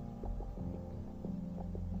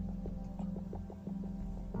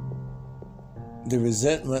 the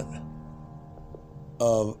resentment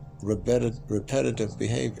of repetitive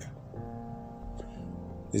behavior.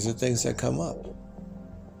 These are things that come up.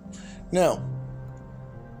 Now,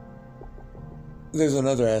 there's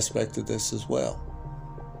another aspect of this as well.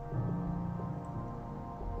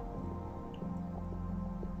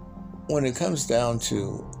 When it comes down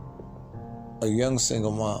to a young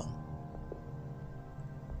single mom,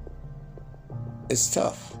 it's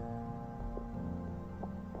tough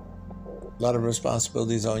A lot of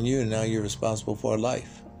responsibilities on you, and now you're responsible for a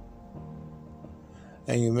life.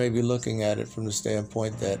 And you may be looking at it from the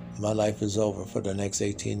standpoint that my life is over for the next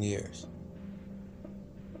 18 years.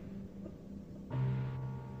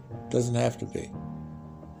 Doesn't have to be.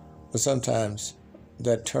 But sometimes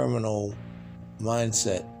that terminal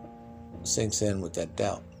mindset sinks in with that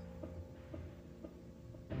doubt.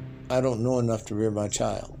 I don't know enough to rear my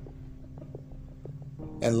child.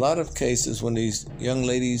 And a lot of cases when these young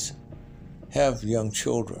ladies have young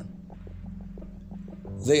children,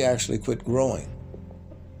 they actually quit growing.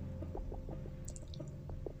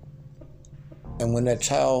 And when that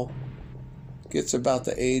child gets about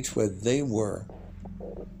the age where they were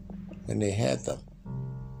when they had them,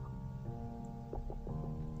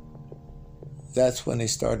 that's when they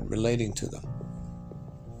started relating to them.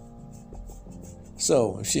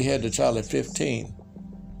 So if she had the child at 15,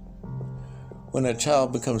 when that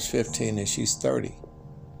child becomes 15 and she's 30,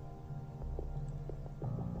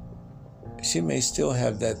 she may still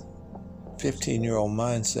have that 15-year-old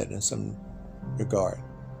mindset in some regard,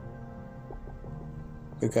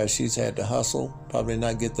 because she's had to hustle, probably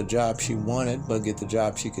not get the job she wanted, but get the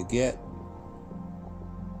job she could get,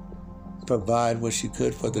 provide what she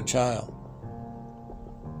could for the child.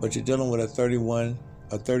 But you're dealing with a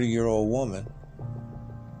 30-year-old woman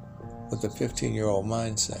with a 15-year-old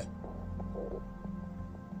mindset.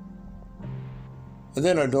 And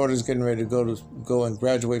then her daughter's getting ready to go and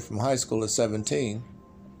graduate from high school at 17.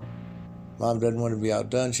 Mom doesn't want to be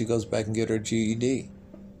outdone. She goes back and get her GED.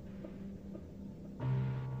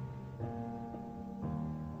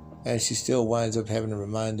 And she still winds up having to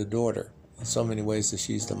remind the daughter in so many ways that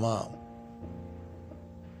she's the mom.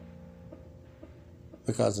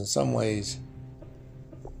 Because in some ways,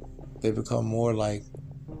 they become more like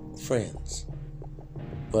friends,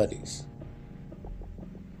 buddies.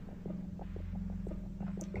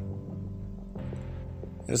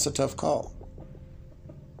 And it's a tough call.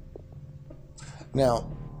 Now,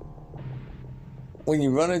 when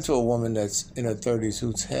you run into a woman that's in her 30s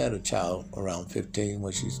who's had a child around 15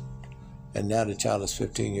 and now the child is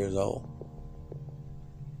 15 years old,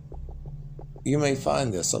 you may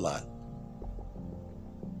find this a lot.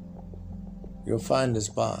 You'll find this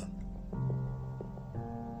bond.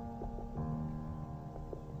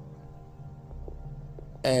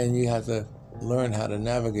 And you have to learn how to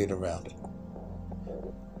navigate around it.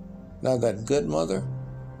 Now, that good mother,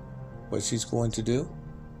 what she's going to do,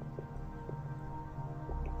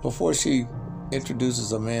 before she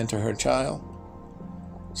introduces a man to her child,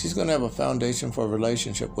 she's going to have a foundation for a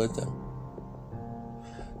relationship with him.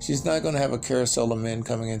 She's not going to have a carousel of men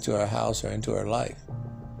coming into her house or into her life,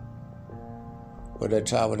 where that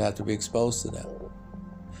child would have to be exposed to them.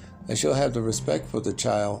 And she'll have the respect for the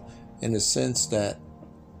child in the sense that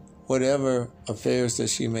whatever affairs that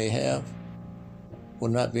she may have will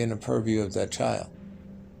not be in the purview of that child.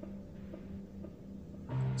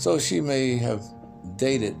 So she may have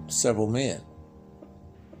dated several men,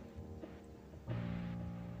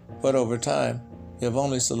 but over time, you have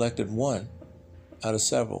only selected one out of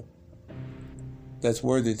several that's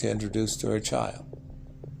worthy to introduce to her child.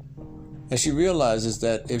 And she realizes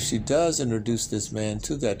that if she does introduce this man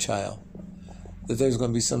to that child, that there's going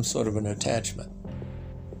to be some sort of an attachment.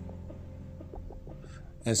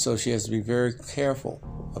 And so she has to be very careful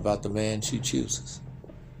about the man she chooses.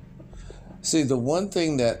 See, the one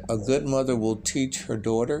thing that a good mother will teach her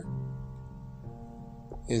daughter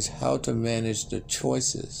is how to manage the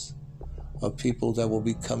choices of people that will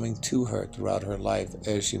be coming to her throughout her life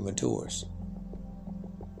as she matures.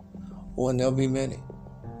 Oh, and there'll be many.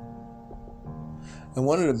 And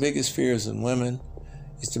one of the biggest fears in women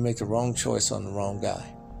is to make the wrong choice on the wrong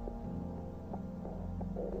guy.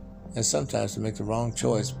 And sometimes to make the wrong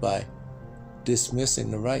choice by dismissing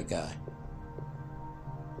the right guy.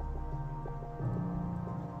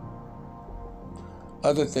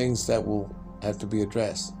 Other things that will have to be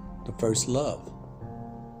addressed. The first love.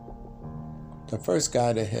 The first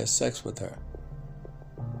guy that has sex with her.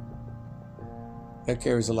 That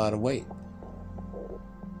carries a lot of weight.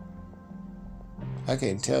 I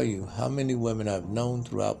can't tell you how many women I've known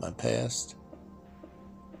throughout my past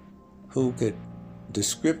who could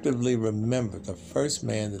descriptively remember the first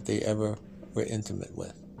man that they ever were intimate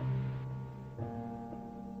with.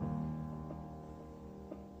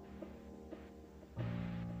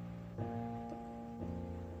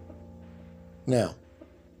 Now,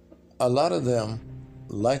 a lot of them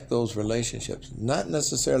like those relationships, not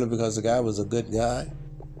necessarily because the guy was a good guy,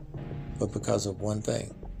 but because of one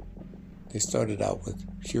thing. They started out with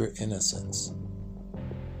pure innocence,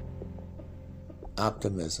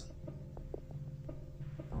 optimism,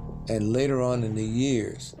 And later on in the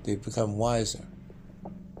years, they become wiser.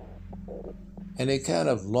 And they kind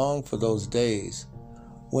of long for those days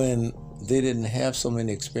when they didn't have so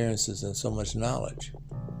many experiences and so much knowledge,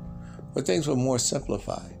 but things were more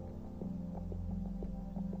simplified.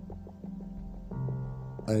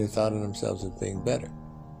 And they thought of themselves as being better.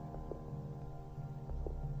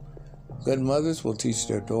 Good mothers will teach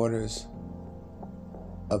their daughters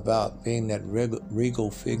about being that regal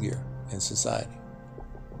figure in society.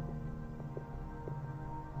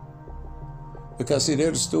 Because, see, they're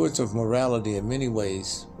the stewards of morality in many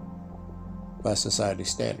ways by society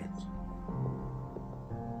standards.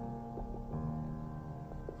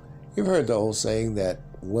 You've heard the old saying that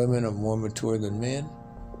women are more mature than men?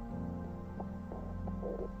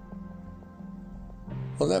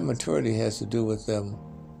 Well, that maturity has to do with them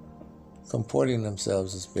comporting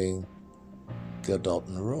themselves as being the adult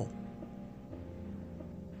in the room.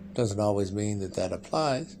 Doesn't always mean that that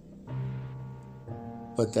applies,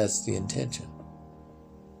 but that's the intention.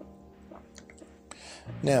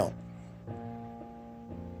 Now,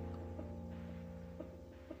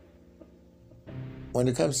 when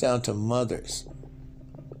it comes down to mothers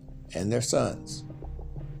and their sons,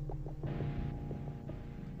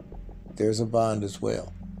 there's a bond as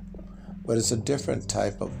well, but it's a different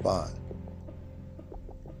type of bond.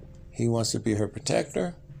 He wants to be her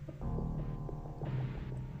protector.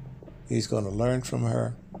 He's going to learn from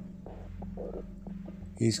her.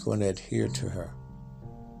 He's going to adhere to her.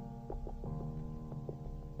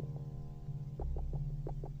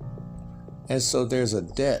 And so there's a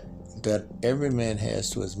debt that every man has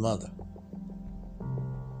to his mother.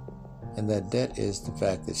 And that debt is the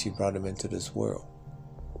fact that she brought him into this world.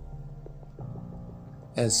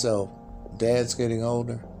 And so Dad's getting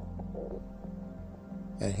older,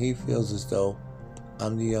 and he feels as though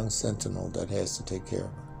I'm the young sentinel that has to take care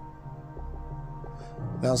of her.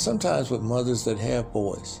 Now, sometimes with mothers that have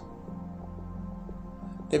boys,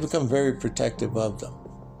 they become very protective of them.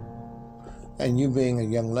 And you being a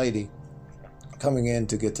young lady coming in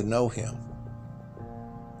to get to know him,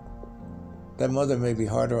 that mother may be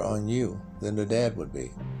harder on you than the dad would be.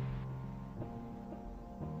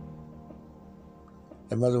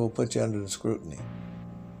 That mother will put you under the scrutiny.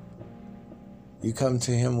 You come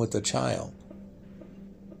to him with a child.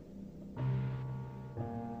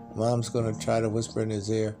 Mom's going to try to whisper in his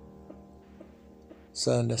ear,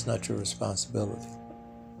 son, that's not your responsibility.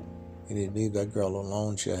 You need to leave that girl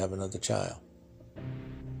alone. She'll have another child.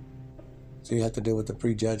 So you have to deal with the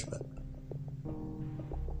prejudgment.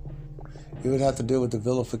 You would have to deal with the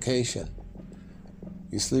vilification.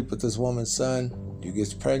 You sleep with this woman's son, you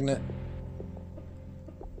get pregnant,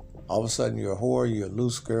 all of a sudden you're a whore, you're a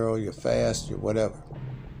loose girl, you're fast, you're whatever.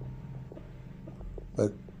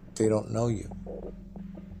 But they don't know you.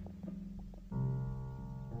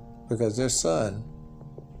 Because their son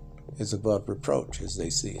is above reproach as they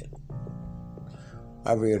see it.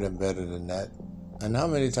 I reared them better than that. And how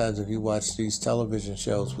many times have you watched these television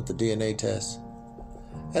shows with the DNA test?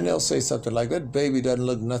 And they'll say something like, that baby doesn't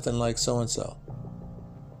look nothing like so-and-so.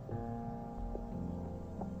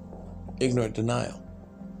 Ignorant denial.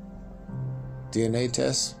 DNA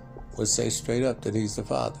tests would say straight up that he's the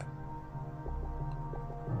father.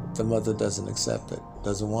 The mother doesn't accept it,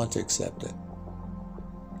 doesn't want to accept it.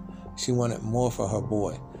 She wanted more for her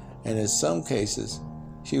boy. And in some cases,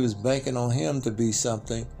 she was banking on him to be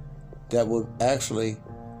something that would actually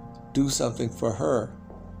do something for her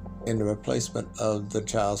in the replacement of the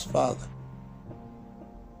child's father.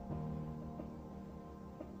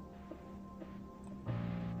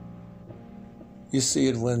 You see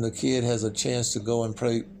it when the kid has a chance to go and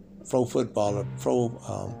play pro football or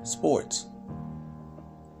pro sports.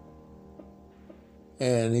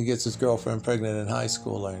 And he gets his girlfriend pregnant in high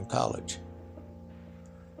school or in college.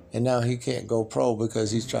 And now he can't go pro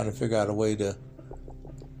because he's trying to figure out a way to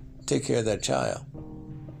take care of that child.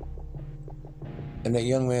 And that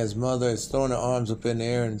young man's mother is throwing her arms up in the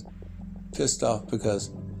air and pissed off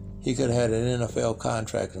because he could have had an NFL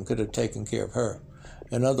contract and could have taken care of her.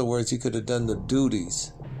 In other words, he could have done the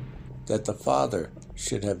duties that the father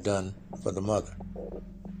should have done for the mother.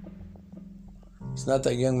 It's not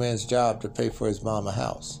that young man's job to pay for his mom a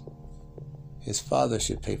house. His father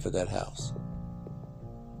should pay for that house.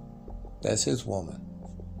 That's his woman.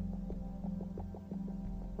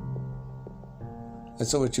 And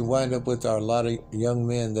so what you wind up with are a lot of young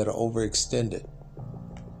men that are overextended,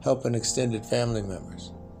 helping extended family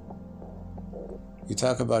members. You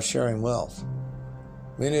talk about sharing wealth.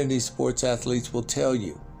 Many of these sports athletes will tell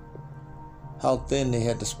you how thin they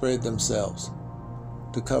had to spread themselves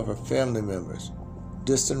to cover family members,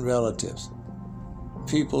 distant relatives,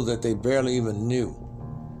 people that they barely even knew,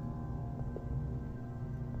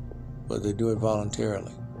 but they do it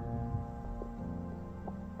voluntarily.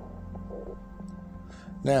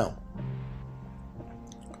 Now,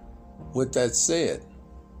 with that said,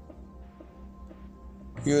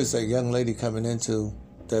 here's a young lady coming into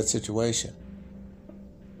that situation.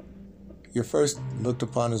 You're first looked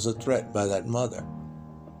upon as a threat by that mother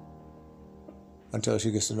until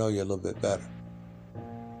she gets to know you a little bit better.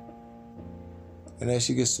 And as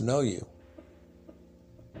she gets to know you,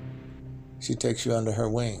 she takes you under her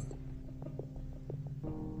wing.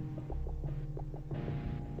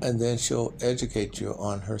 And then she'll educate you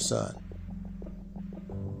on her son.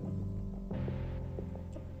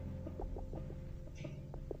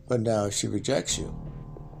 But now if she rejects you,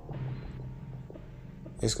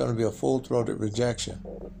 it's going to be a full-throated rejection.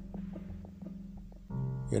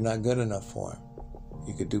 You're not good enough for him.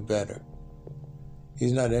 You could do better.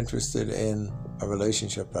 He's not interested in a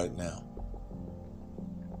relationship right now.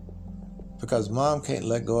 Because mom can't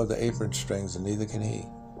let go of the apron strings, and neither can he.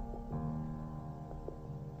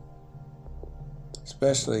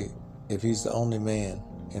 Especially if he's the only man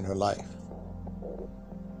in her life.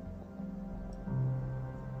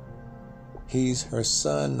 He's her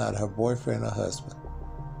son, not her boyfriend or husband.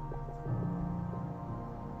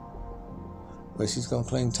 But she's going to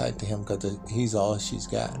cling tight to him because he's all she's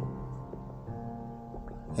got.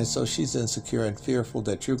 And so she's insecure and fearful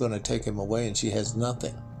that you're going to take him away and she has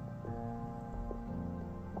nothing.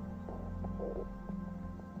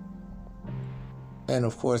 And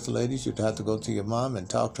of course, ladies, you'd have to go to your mom and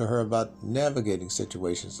talk to her about navigating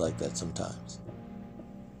situations like that sometimes.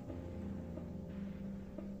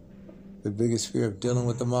 The biggest fear of dealing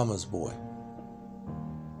with the mama's boy.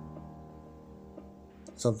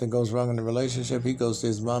 Something goes wrong in the relationship, he goes to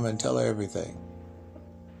his mama and tell her everything.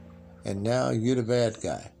 And now you're the bad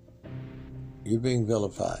guy. You're being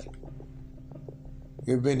vilified.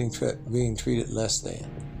 You're being treated less than.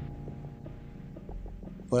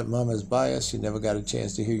 But mama's biased. She never got a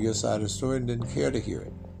chance to hear your side of the story and didn't care to hear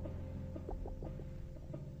it.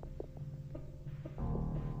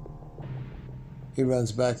 He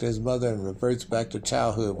runs back to his mother and reverts back to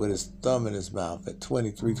childhood with his thumb in his mouth at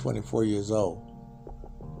 23, 24 years old.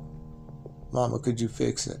 Mama, could you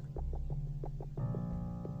fix it?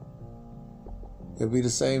 He'll be the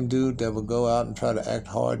same dude that will go out and try to act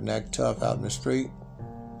hard and act tough out in the street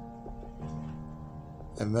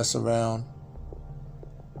and mess around,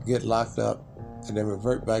 get locked up, and then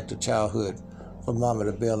revert back to childhood for mama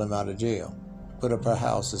to bail him out of jail, put up her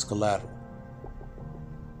house as collateral.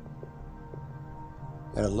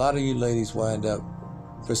 And a lot of you ladies wind up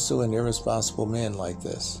pursuing irresponsible men like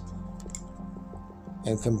this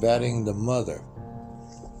and combating the mother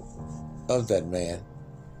of that man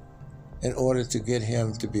in order to get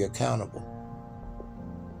him to be accountable.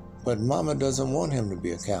 But mama doesn't want him to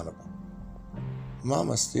be accountable.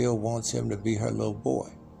 Mama still wants him to be her little boy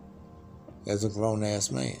as a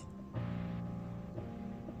grown-ass man.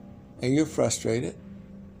 And you're frustrated.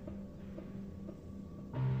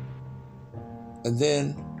 And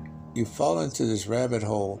then you fall into this rabbit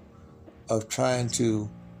hole of trying to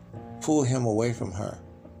pull him away from her.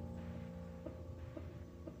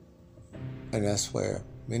 And that's where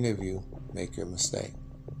many of you make your mistake.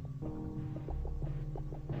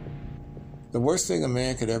 The worst thing a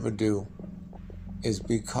man could ever do is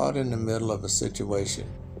be caught in the middle of a situation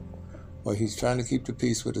where he's trying to keep the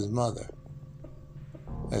peace with his mother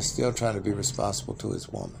and still trying to be responsible to his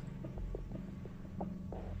woman.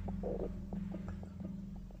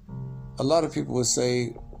 A lot of people would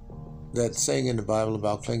say that saying in the Bible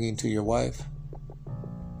about clinging to your wife,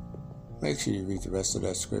 make sure you read the rest of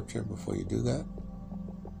that scripture before you do that.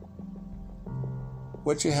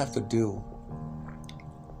 What you have to do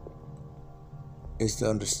is to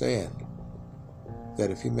understand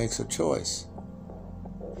that if he makes a choice,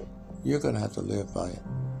 you're going to have to live by it.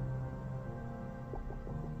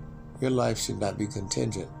 Your life should not be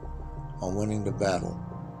contingent on winning the battle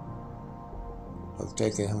of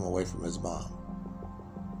taking him away from his mom.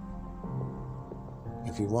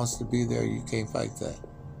 If he wants to be there, you can't fight that.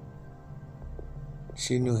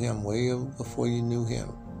 She knew him way before you knew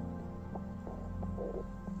him.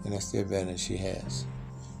 And that's the advantage she has.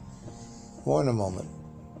 More in a moment.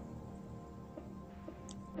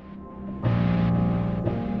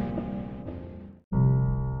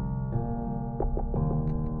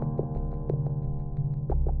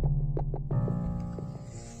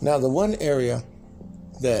 Now, the one area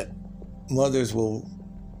that mothers will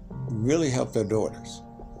really help their daughters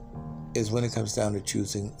is when it comes down to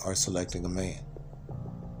choosing or selecting a man.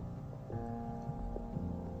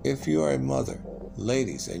 If you are a mother,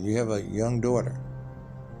 ladies, and you have a young daughter,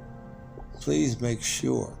 please make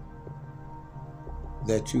sure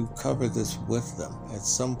that you cover this with them at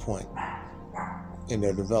some point in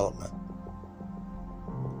their development.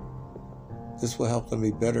 This will help them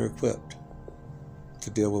be better equipped to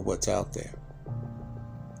deal with what's out there.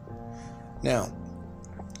 Now,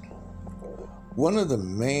 one of the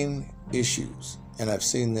main issues, and I've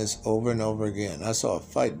seen this over and over again, I saw a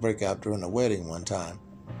fight break out during a wedding one time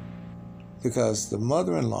because the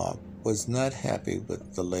mother-in-law was not happy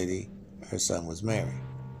with the lady her son was marrying.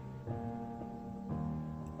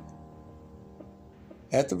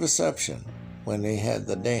 At the reception, when they had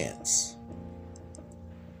the dance,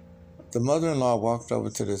 the mother-in-law walked over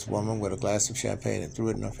to this woman with a glass of champagne and threw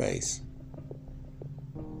it in her face.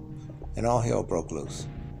 And all hell broke loose.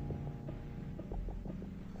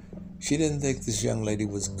 She didn't think this young lady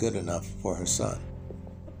was good enough for her son.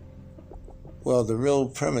 Well, the real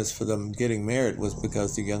premise for them getting married was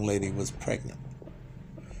because the young lady was pregnant.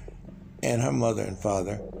 And her mother and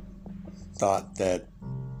father thought that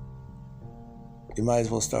you might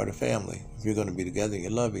as well start a family. If you're going to be together, you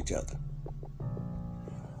love each other.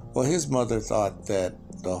 Well, his mother thought that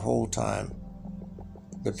the whole time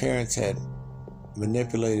the parents had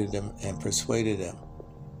manipulated him and persuaded him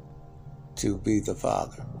to be the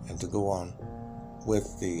father and to go on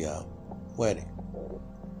with the wedding.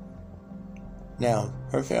 Now,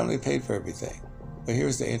 her family paid for everything, but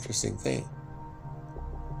here's the interesting thing.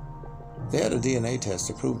 They had a DNA test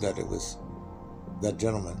to prove that it was that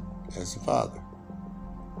gentleman as the father.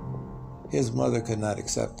 His mother could not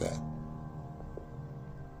accept that.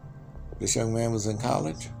 This young man was in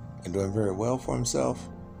college and doing very well for himself,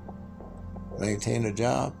 maintained a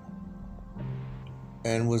job,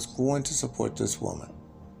 and was going to support this woman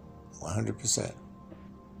 100%.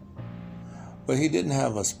 But he didn't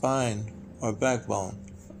have a spine or backbone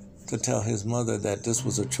to tell his mother that this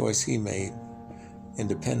was a choice he made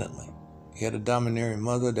independently. He had a domineering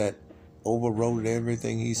mother that overrode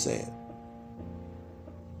everything he said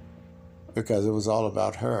because it was all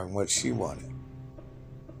about her and what she wanted.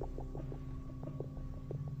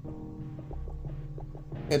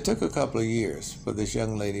 It took a couple of years for this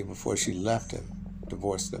young lady before she left him,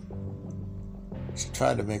 divorced him. She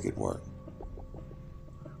tried to make it work.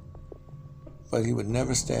 But he would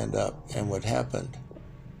never stand up, and what happened,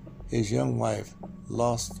 his young wife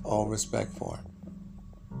lost all respect for him.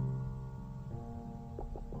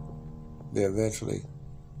 They eventually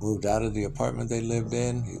moved out of the apartment they lived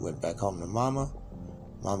in. He went back home to Mama.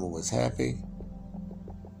 Mama was happy.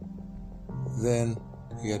 Then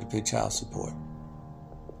he had to pay child support.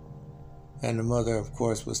 And the mother, of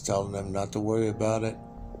course, was telling them not to worry about it.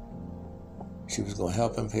 She was going to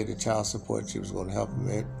help him pay the child support. She was going to help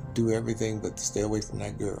him do everything but to stay away from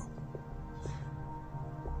that girl.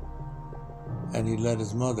 And he let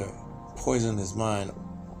his mother poison his mind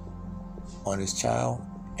on his child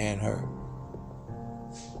and her.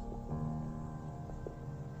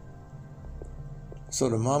 So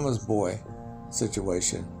the mama's boy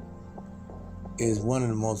situation is one of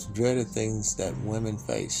the most dreaded things that women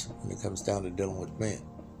face when it comes down to dealing with men.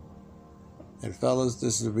 And fellas,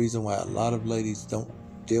 this is the reason why a lot of ladies don't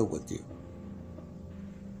deal with you.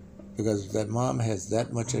 Because if that mom has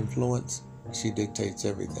that much influence, she dictates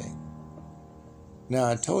everything. Now,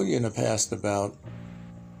 I told you in the past about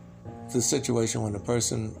the situation when a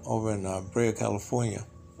person over in Brea, California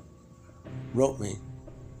wrote me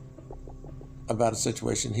about a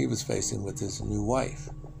situation he was facing with his new wife.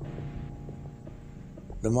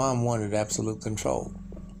 The mom wanted absolute control.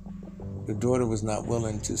 The daughter was not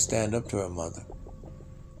willing to stand up to her mother.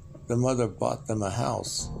 The mother bought them a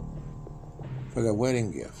house for their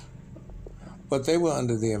wedding gift. But they were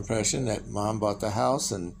under the impression that mom bought the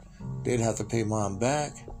house and they'd have to pay mom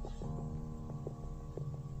back.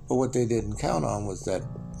 But what they didn't count on was that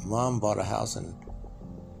mom bought a house and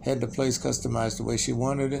had the place customized the way she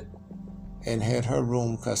wanted it and had her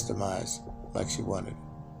room customized like she wanted it.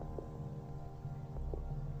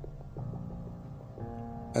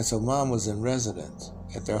 And so mom was in residence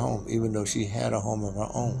at their home, even though she had a home of her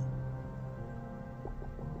own.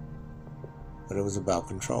 But it was about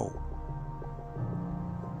control.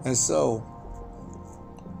 And so,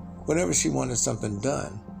 whenever she wanted something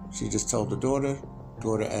done, she just told the daughter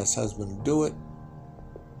asked husband to do it.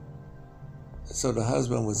 So the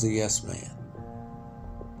husband was a yes man.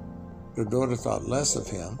 The daughter thought less of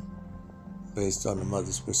him, based on the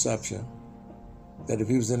mother's perception, that if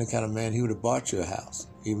he was any kind of man, he would have bought you a house,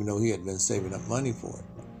 even though he had been saving up money for it.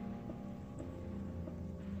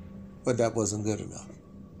 But that wasn't good enough.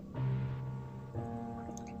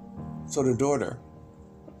 So the daughter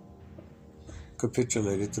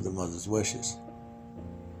capitulated to the mother's wishes.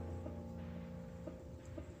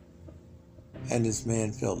 And this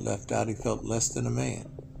man felt left out. He felt less than a man.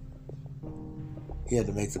 He had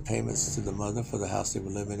to make the payments to the mother for the house they were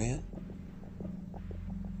living in.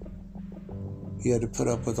 He had to put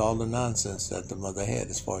up with all the nonsense that the mother had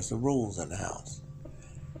as far as the rules in the house.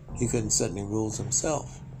 He couldn't set any rules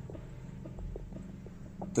himself.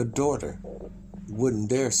 The daughter wouldn't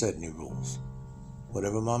dare set any rules.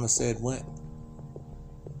 Whatever mama said went.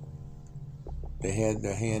 They had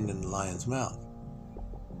their hand in the lion's mouth.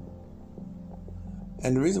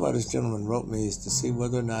 And the reason why this gentleman wrote me is to see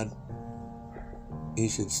whether or not he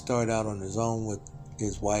should start out on his own with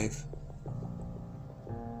his wife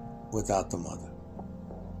without the mother.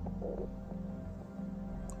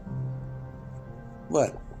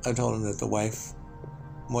 But I told him that the wife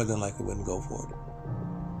more than likely wouldn't go for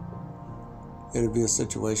it. It would be a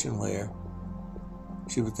situation where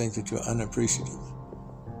she would think that you're unappreciative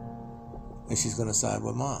and she's going to side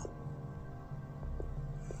with mom.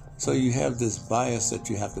 So you have this bias that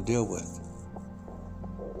you have to deal with.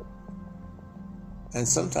 And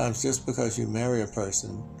sometimes just because you marry a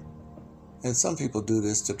person, and some people do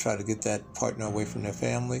this to try to get that partner away from their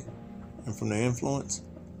family and from their influence,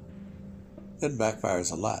 that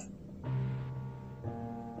backfires a lot.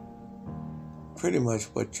 Pretty much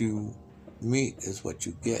what you meet is what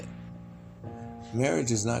you get.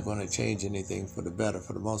 Marriage is not going to change anything for the better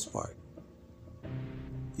for the most part.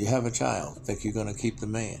 You have a child, think you're going to keep the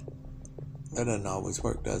man. That doesn't always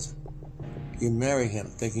work, does it? You marry him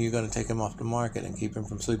thinking you're going to take him off the market and keep him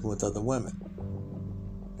from sleeping with other women.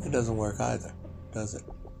 It doesn't work either, does it?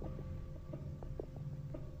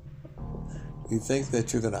 You think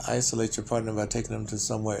that you're going to isolate your partner by taking them to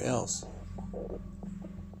somewhere else.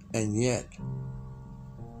 And yet,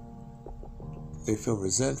 they feel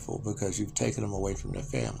resentful because you've taken them away from their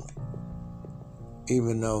family.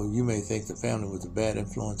 Even though you may think the family was a bad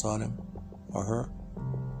influence on him or her,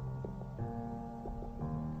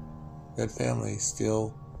 that family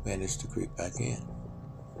still managed to creep back in.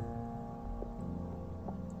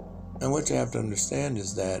 And what you have to understand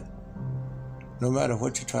is that no matter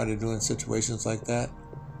what you try to do in situations like that,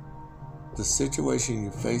 the situation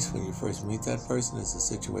you face when you first meet that person is the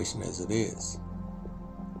situation as it is.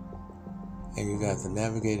 And you got to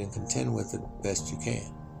navigate and contend with it best you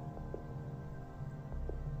can.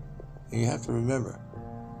 And you have to remember,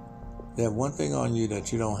 they have one thing on you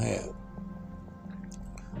that you don't have: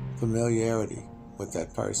 familiarity with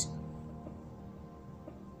that person.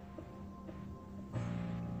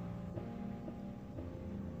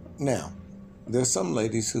 Now, there's some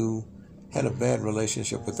ladies who had a bad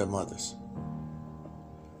relationship with their mothers,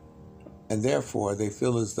 and therefore they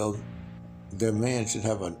feel as though their man should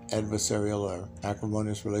have an adversarial or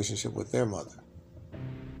acrimonious relationship with their mother.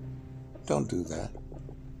 Don't do that.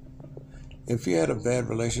 If you had a bad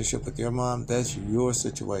relationship with your mom, that's your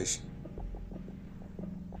situation.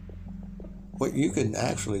 What you can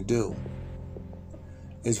actually do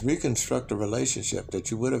is reconstruct a relationship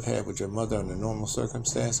that you would have had with your mother under normal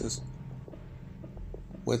circumstances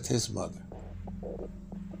with his mother,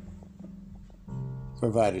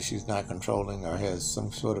 provided she's not controlling or has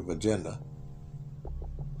some sort of agenda.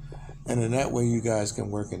 And in that way, you guys can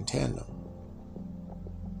work in tandem.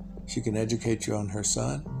 She can educate you on her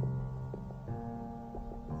son,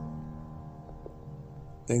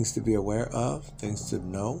 things to be aware of, things to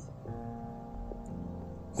know,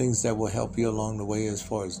 things that will help you along the way as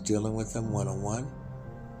far as dealing with them one-on-one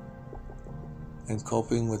and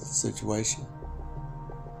coping with the situation.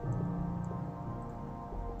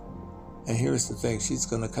 And here's the thing, she's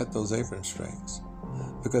going to cut those apron strings,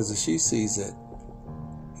 because if she sees it,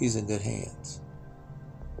 he's in good hands.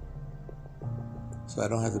 So I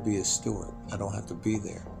don't have to be his steward. I don't have to be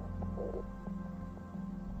there.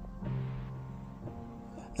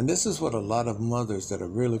 And this is what a lot of mothers that are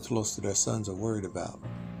really close to their sons are worried about.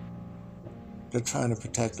 They're trying to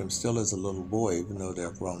protect them still as a little boy, even though they're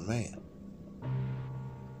a grown man.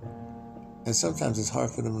 And sometimes it's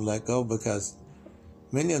hard for them to let go because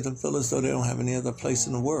many of them feel as though they don't have any other place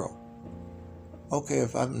in the world. Okay,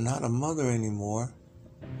 if I'm not a mother anymore,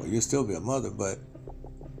 well, you'll still be a mother, but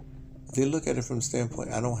they look at it from the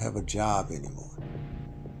standpoint, I don't have a job anymore.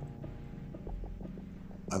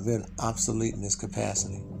 I've been obsolete in this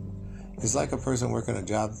capacity. It's like a person working a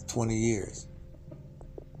job 20 years,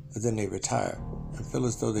 but then they retire and feel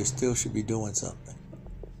as though they still should be doing something.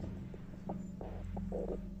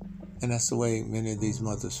 And that's the way many of these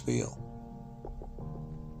mothers feel.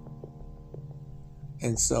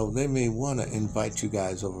 And so they may want to invite you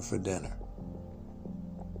guys over for dinner.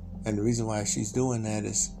 And the reason why she's doing that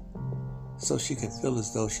is so she can feel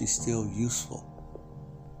as though she's still useful.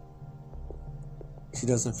 She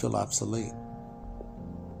doesn't feel obsolete.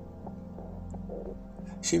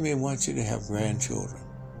 She may want you to have grandchildren,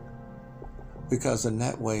 because in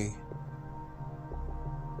that way,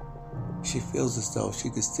 she feels as though she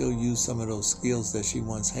could still use some of those skills that she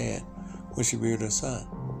once had when she reared her son.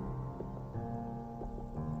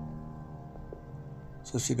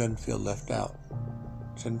 So she doesn't feel left out.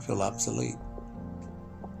 She doesn't feel obsolete.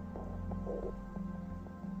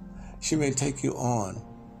 She may take you on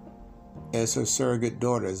as her surrogate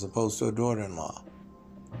daughter as opposed to a daughter-in-law,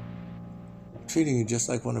 treating you just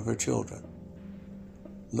like one of her children,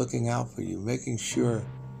 looking out for you, making sure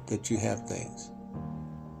that you have things.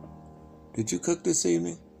 Did you cook this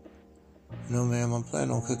evening? No, ma'am, I'm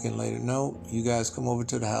planning on cooking later. No, you guys come over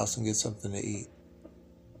to the house and get something to eat.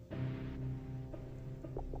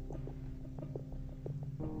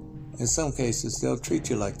 In some cases, they'll treat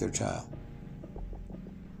you like their child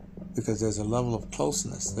because there's a level of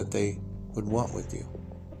closeness that they would want with you.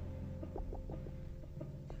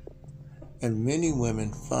 And many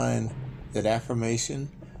women find that affirmation,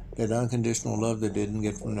 that unconditional love they didn't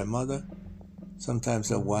get from their mother, sometimes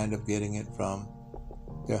they'll wind up getting it from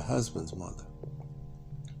their husband's mother.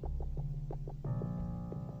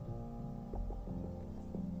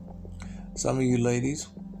 Some of you ladies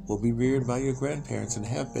will be reared by your grandparents and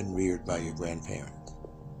have been reared by your grandparents.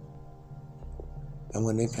 And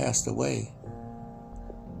when they passed away,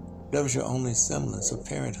 that was your only semblance of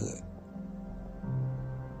parenthood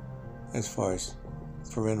as far as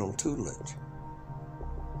parental tutelage.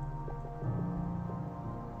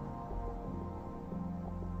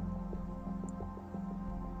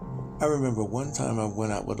 I remember one time I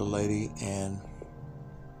went out with a lady and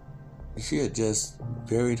she had just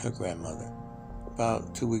buried her grandmother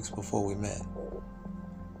about 2 weeks before we met.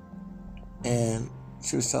 And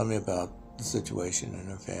she was telling me about the situation in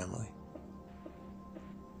her family.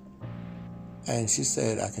 And she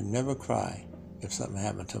said, I can never cry if something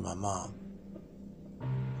happened to my mom,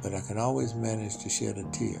 but I can always manage to shed a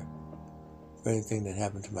tear for anything that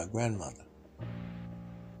happened to my grandmother.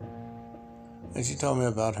 And she told me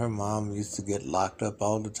about her mom used to get locked up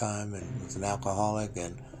all the time and was an alcoholic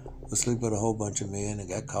and would sleep with a whole bunch of men and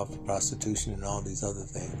got caught for prostitution and all these other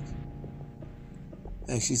things.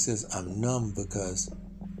 And she says, I'm numb because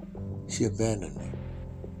she abandoned me.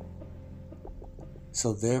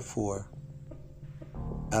 So therefore,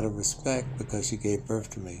 out of respect, because she gave birth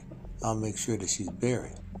to me, I'll make sure that she's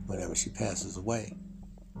buried whenever she passes away.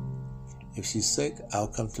 If she's sick, I'll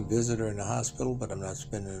come to visit her in the hospital, but I'm not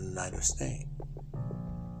spending the night or staying.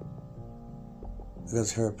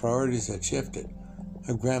 Because her priorities had shifted.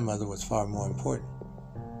 Her grandmother was far more important.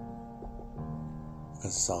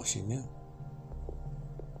 Because it's all she knew.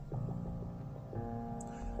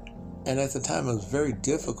 And at the time, it was very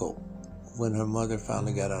difficult when her mother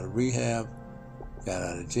finally got out of rehab, got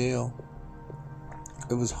out of jail.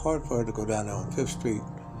 It was hard for her to go down there on 5th Street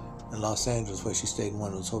in Los Angeles where she stayed in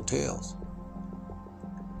one of those hotels.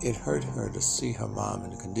 It hurt her to see her mom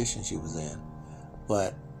in the condition she was in,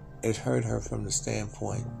 but it hurt her from the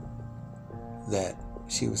standpoint that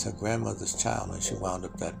she was her grandmother's child and she wound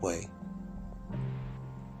up that way.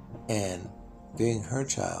 And being her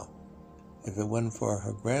child, if it wasn't for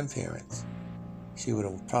her grandparents, she would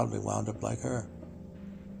have probably wound up like her.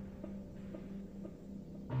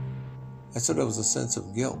 And so there was a sense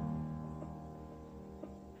of guilt.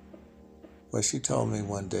 Where she told me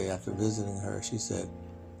one day after visiting her, she said,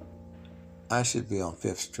 I should be on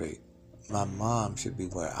 5th Street. My mom should be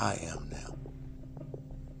where I am now.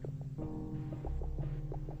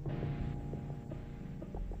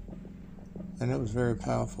 And it was very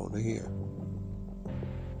powerful to hear.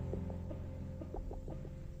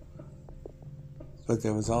 But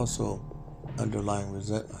there was also underlying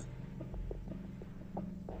resentment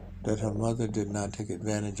that her mother did not take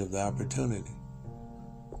advantage of the opportunity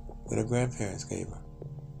that her grandparents gave her.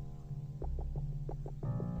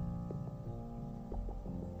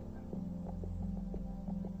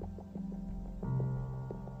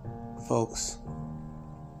 Folks,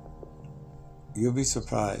 you'll be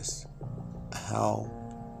surprised how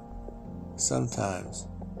sometimes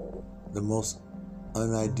the most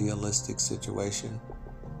unidealistic situation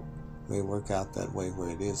may work out that way where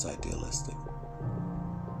it is idealistic.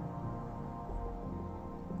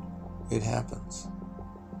 It happens.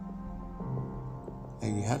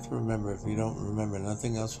 And you have to remember, if you don't remember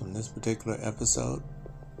nothing else from this particular episode,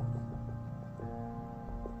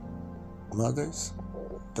 mothers,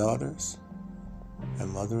 daughters, and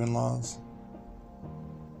mother-in-laws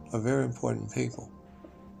are very important people.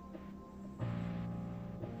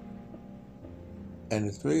 And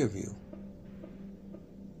the three of you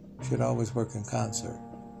should always work in concert.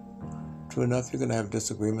 True enough, you're going to have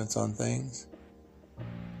disagreements on things,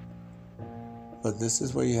 But this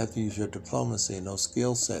is where you have to use your diplomacy and those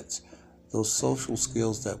skill sets, those social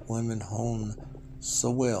skills that women hone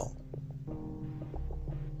so well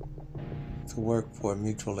to work for a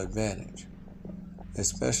mutual advantage,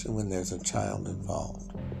 especially when there's a child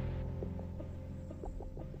involved.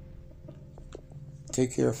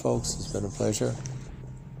 Take care, folks. It's been a pleasure.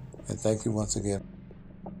 And thank you once again.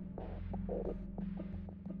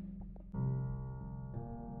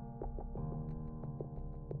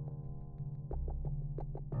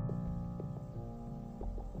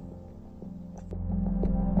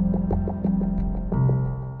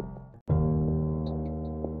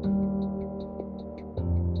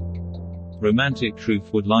 Romantic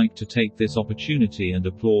Truth would like to take this opportunity and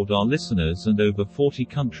applaud our listeners and over 40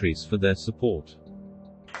 countries for their support.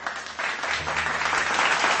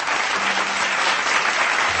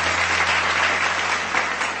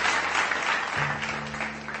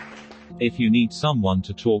 If you need someone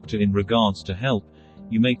to talk to in regards to help,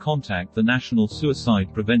 you may contact the National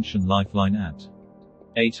Suicide Prevention Lifeline at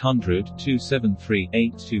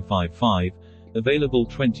 800-273-8255, available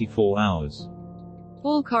 24 hours.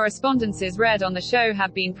 All correspondences read on the show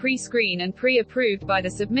have been pre-screened and pre-approved by the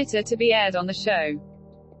submitter to be aired on the show.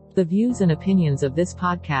 The views and opinions of this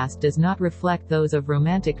podcast does not reflect those of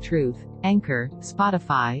Romantic Truth, Anchor,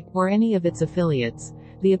 Spotify, or any of its affiliates.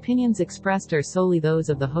 The opinions expressed are solely those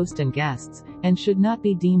of the host and guests, and should not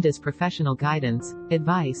be deemed as professional guidance,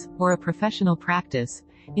 advice, or a professional practice.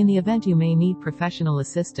 In the event you may need professional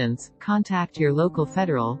assistance, contact your local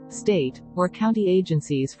federal, state, or county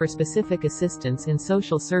agencies for specific assistance in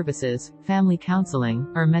social services, family counseling,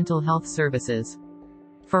 or mental health services.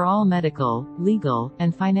 For all medical, legal,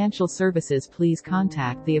 and financial services, please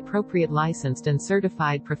contact the appropriate licensed and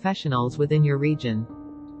certified professionals within your region.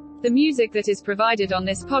 The music that is provided on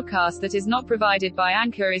this podcast that is not provided by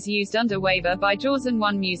Anchor is used under waiver by Jaws and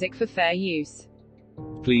One Music for fair use.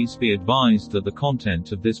 Please be advised that the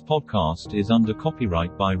content of this podcast is under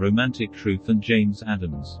copyright by Romantic Truth and James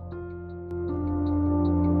Adams.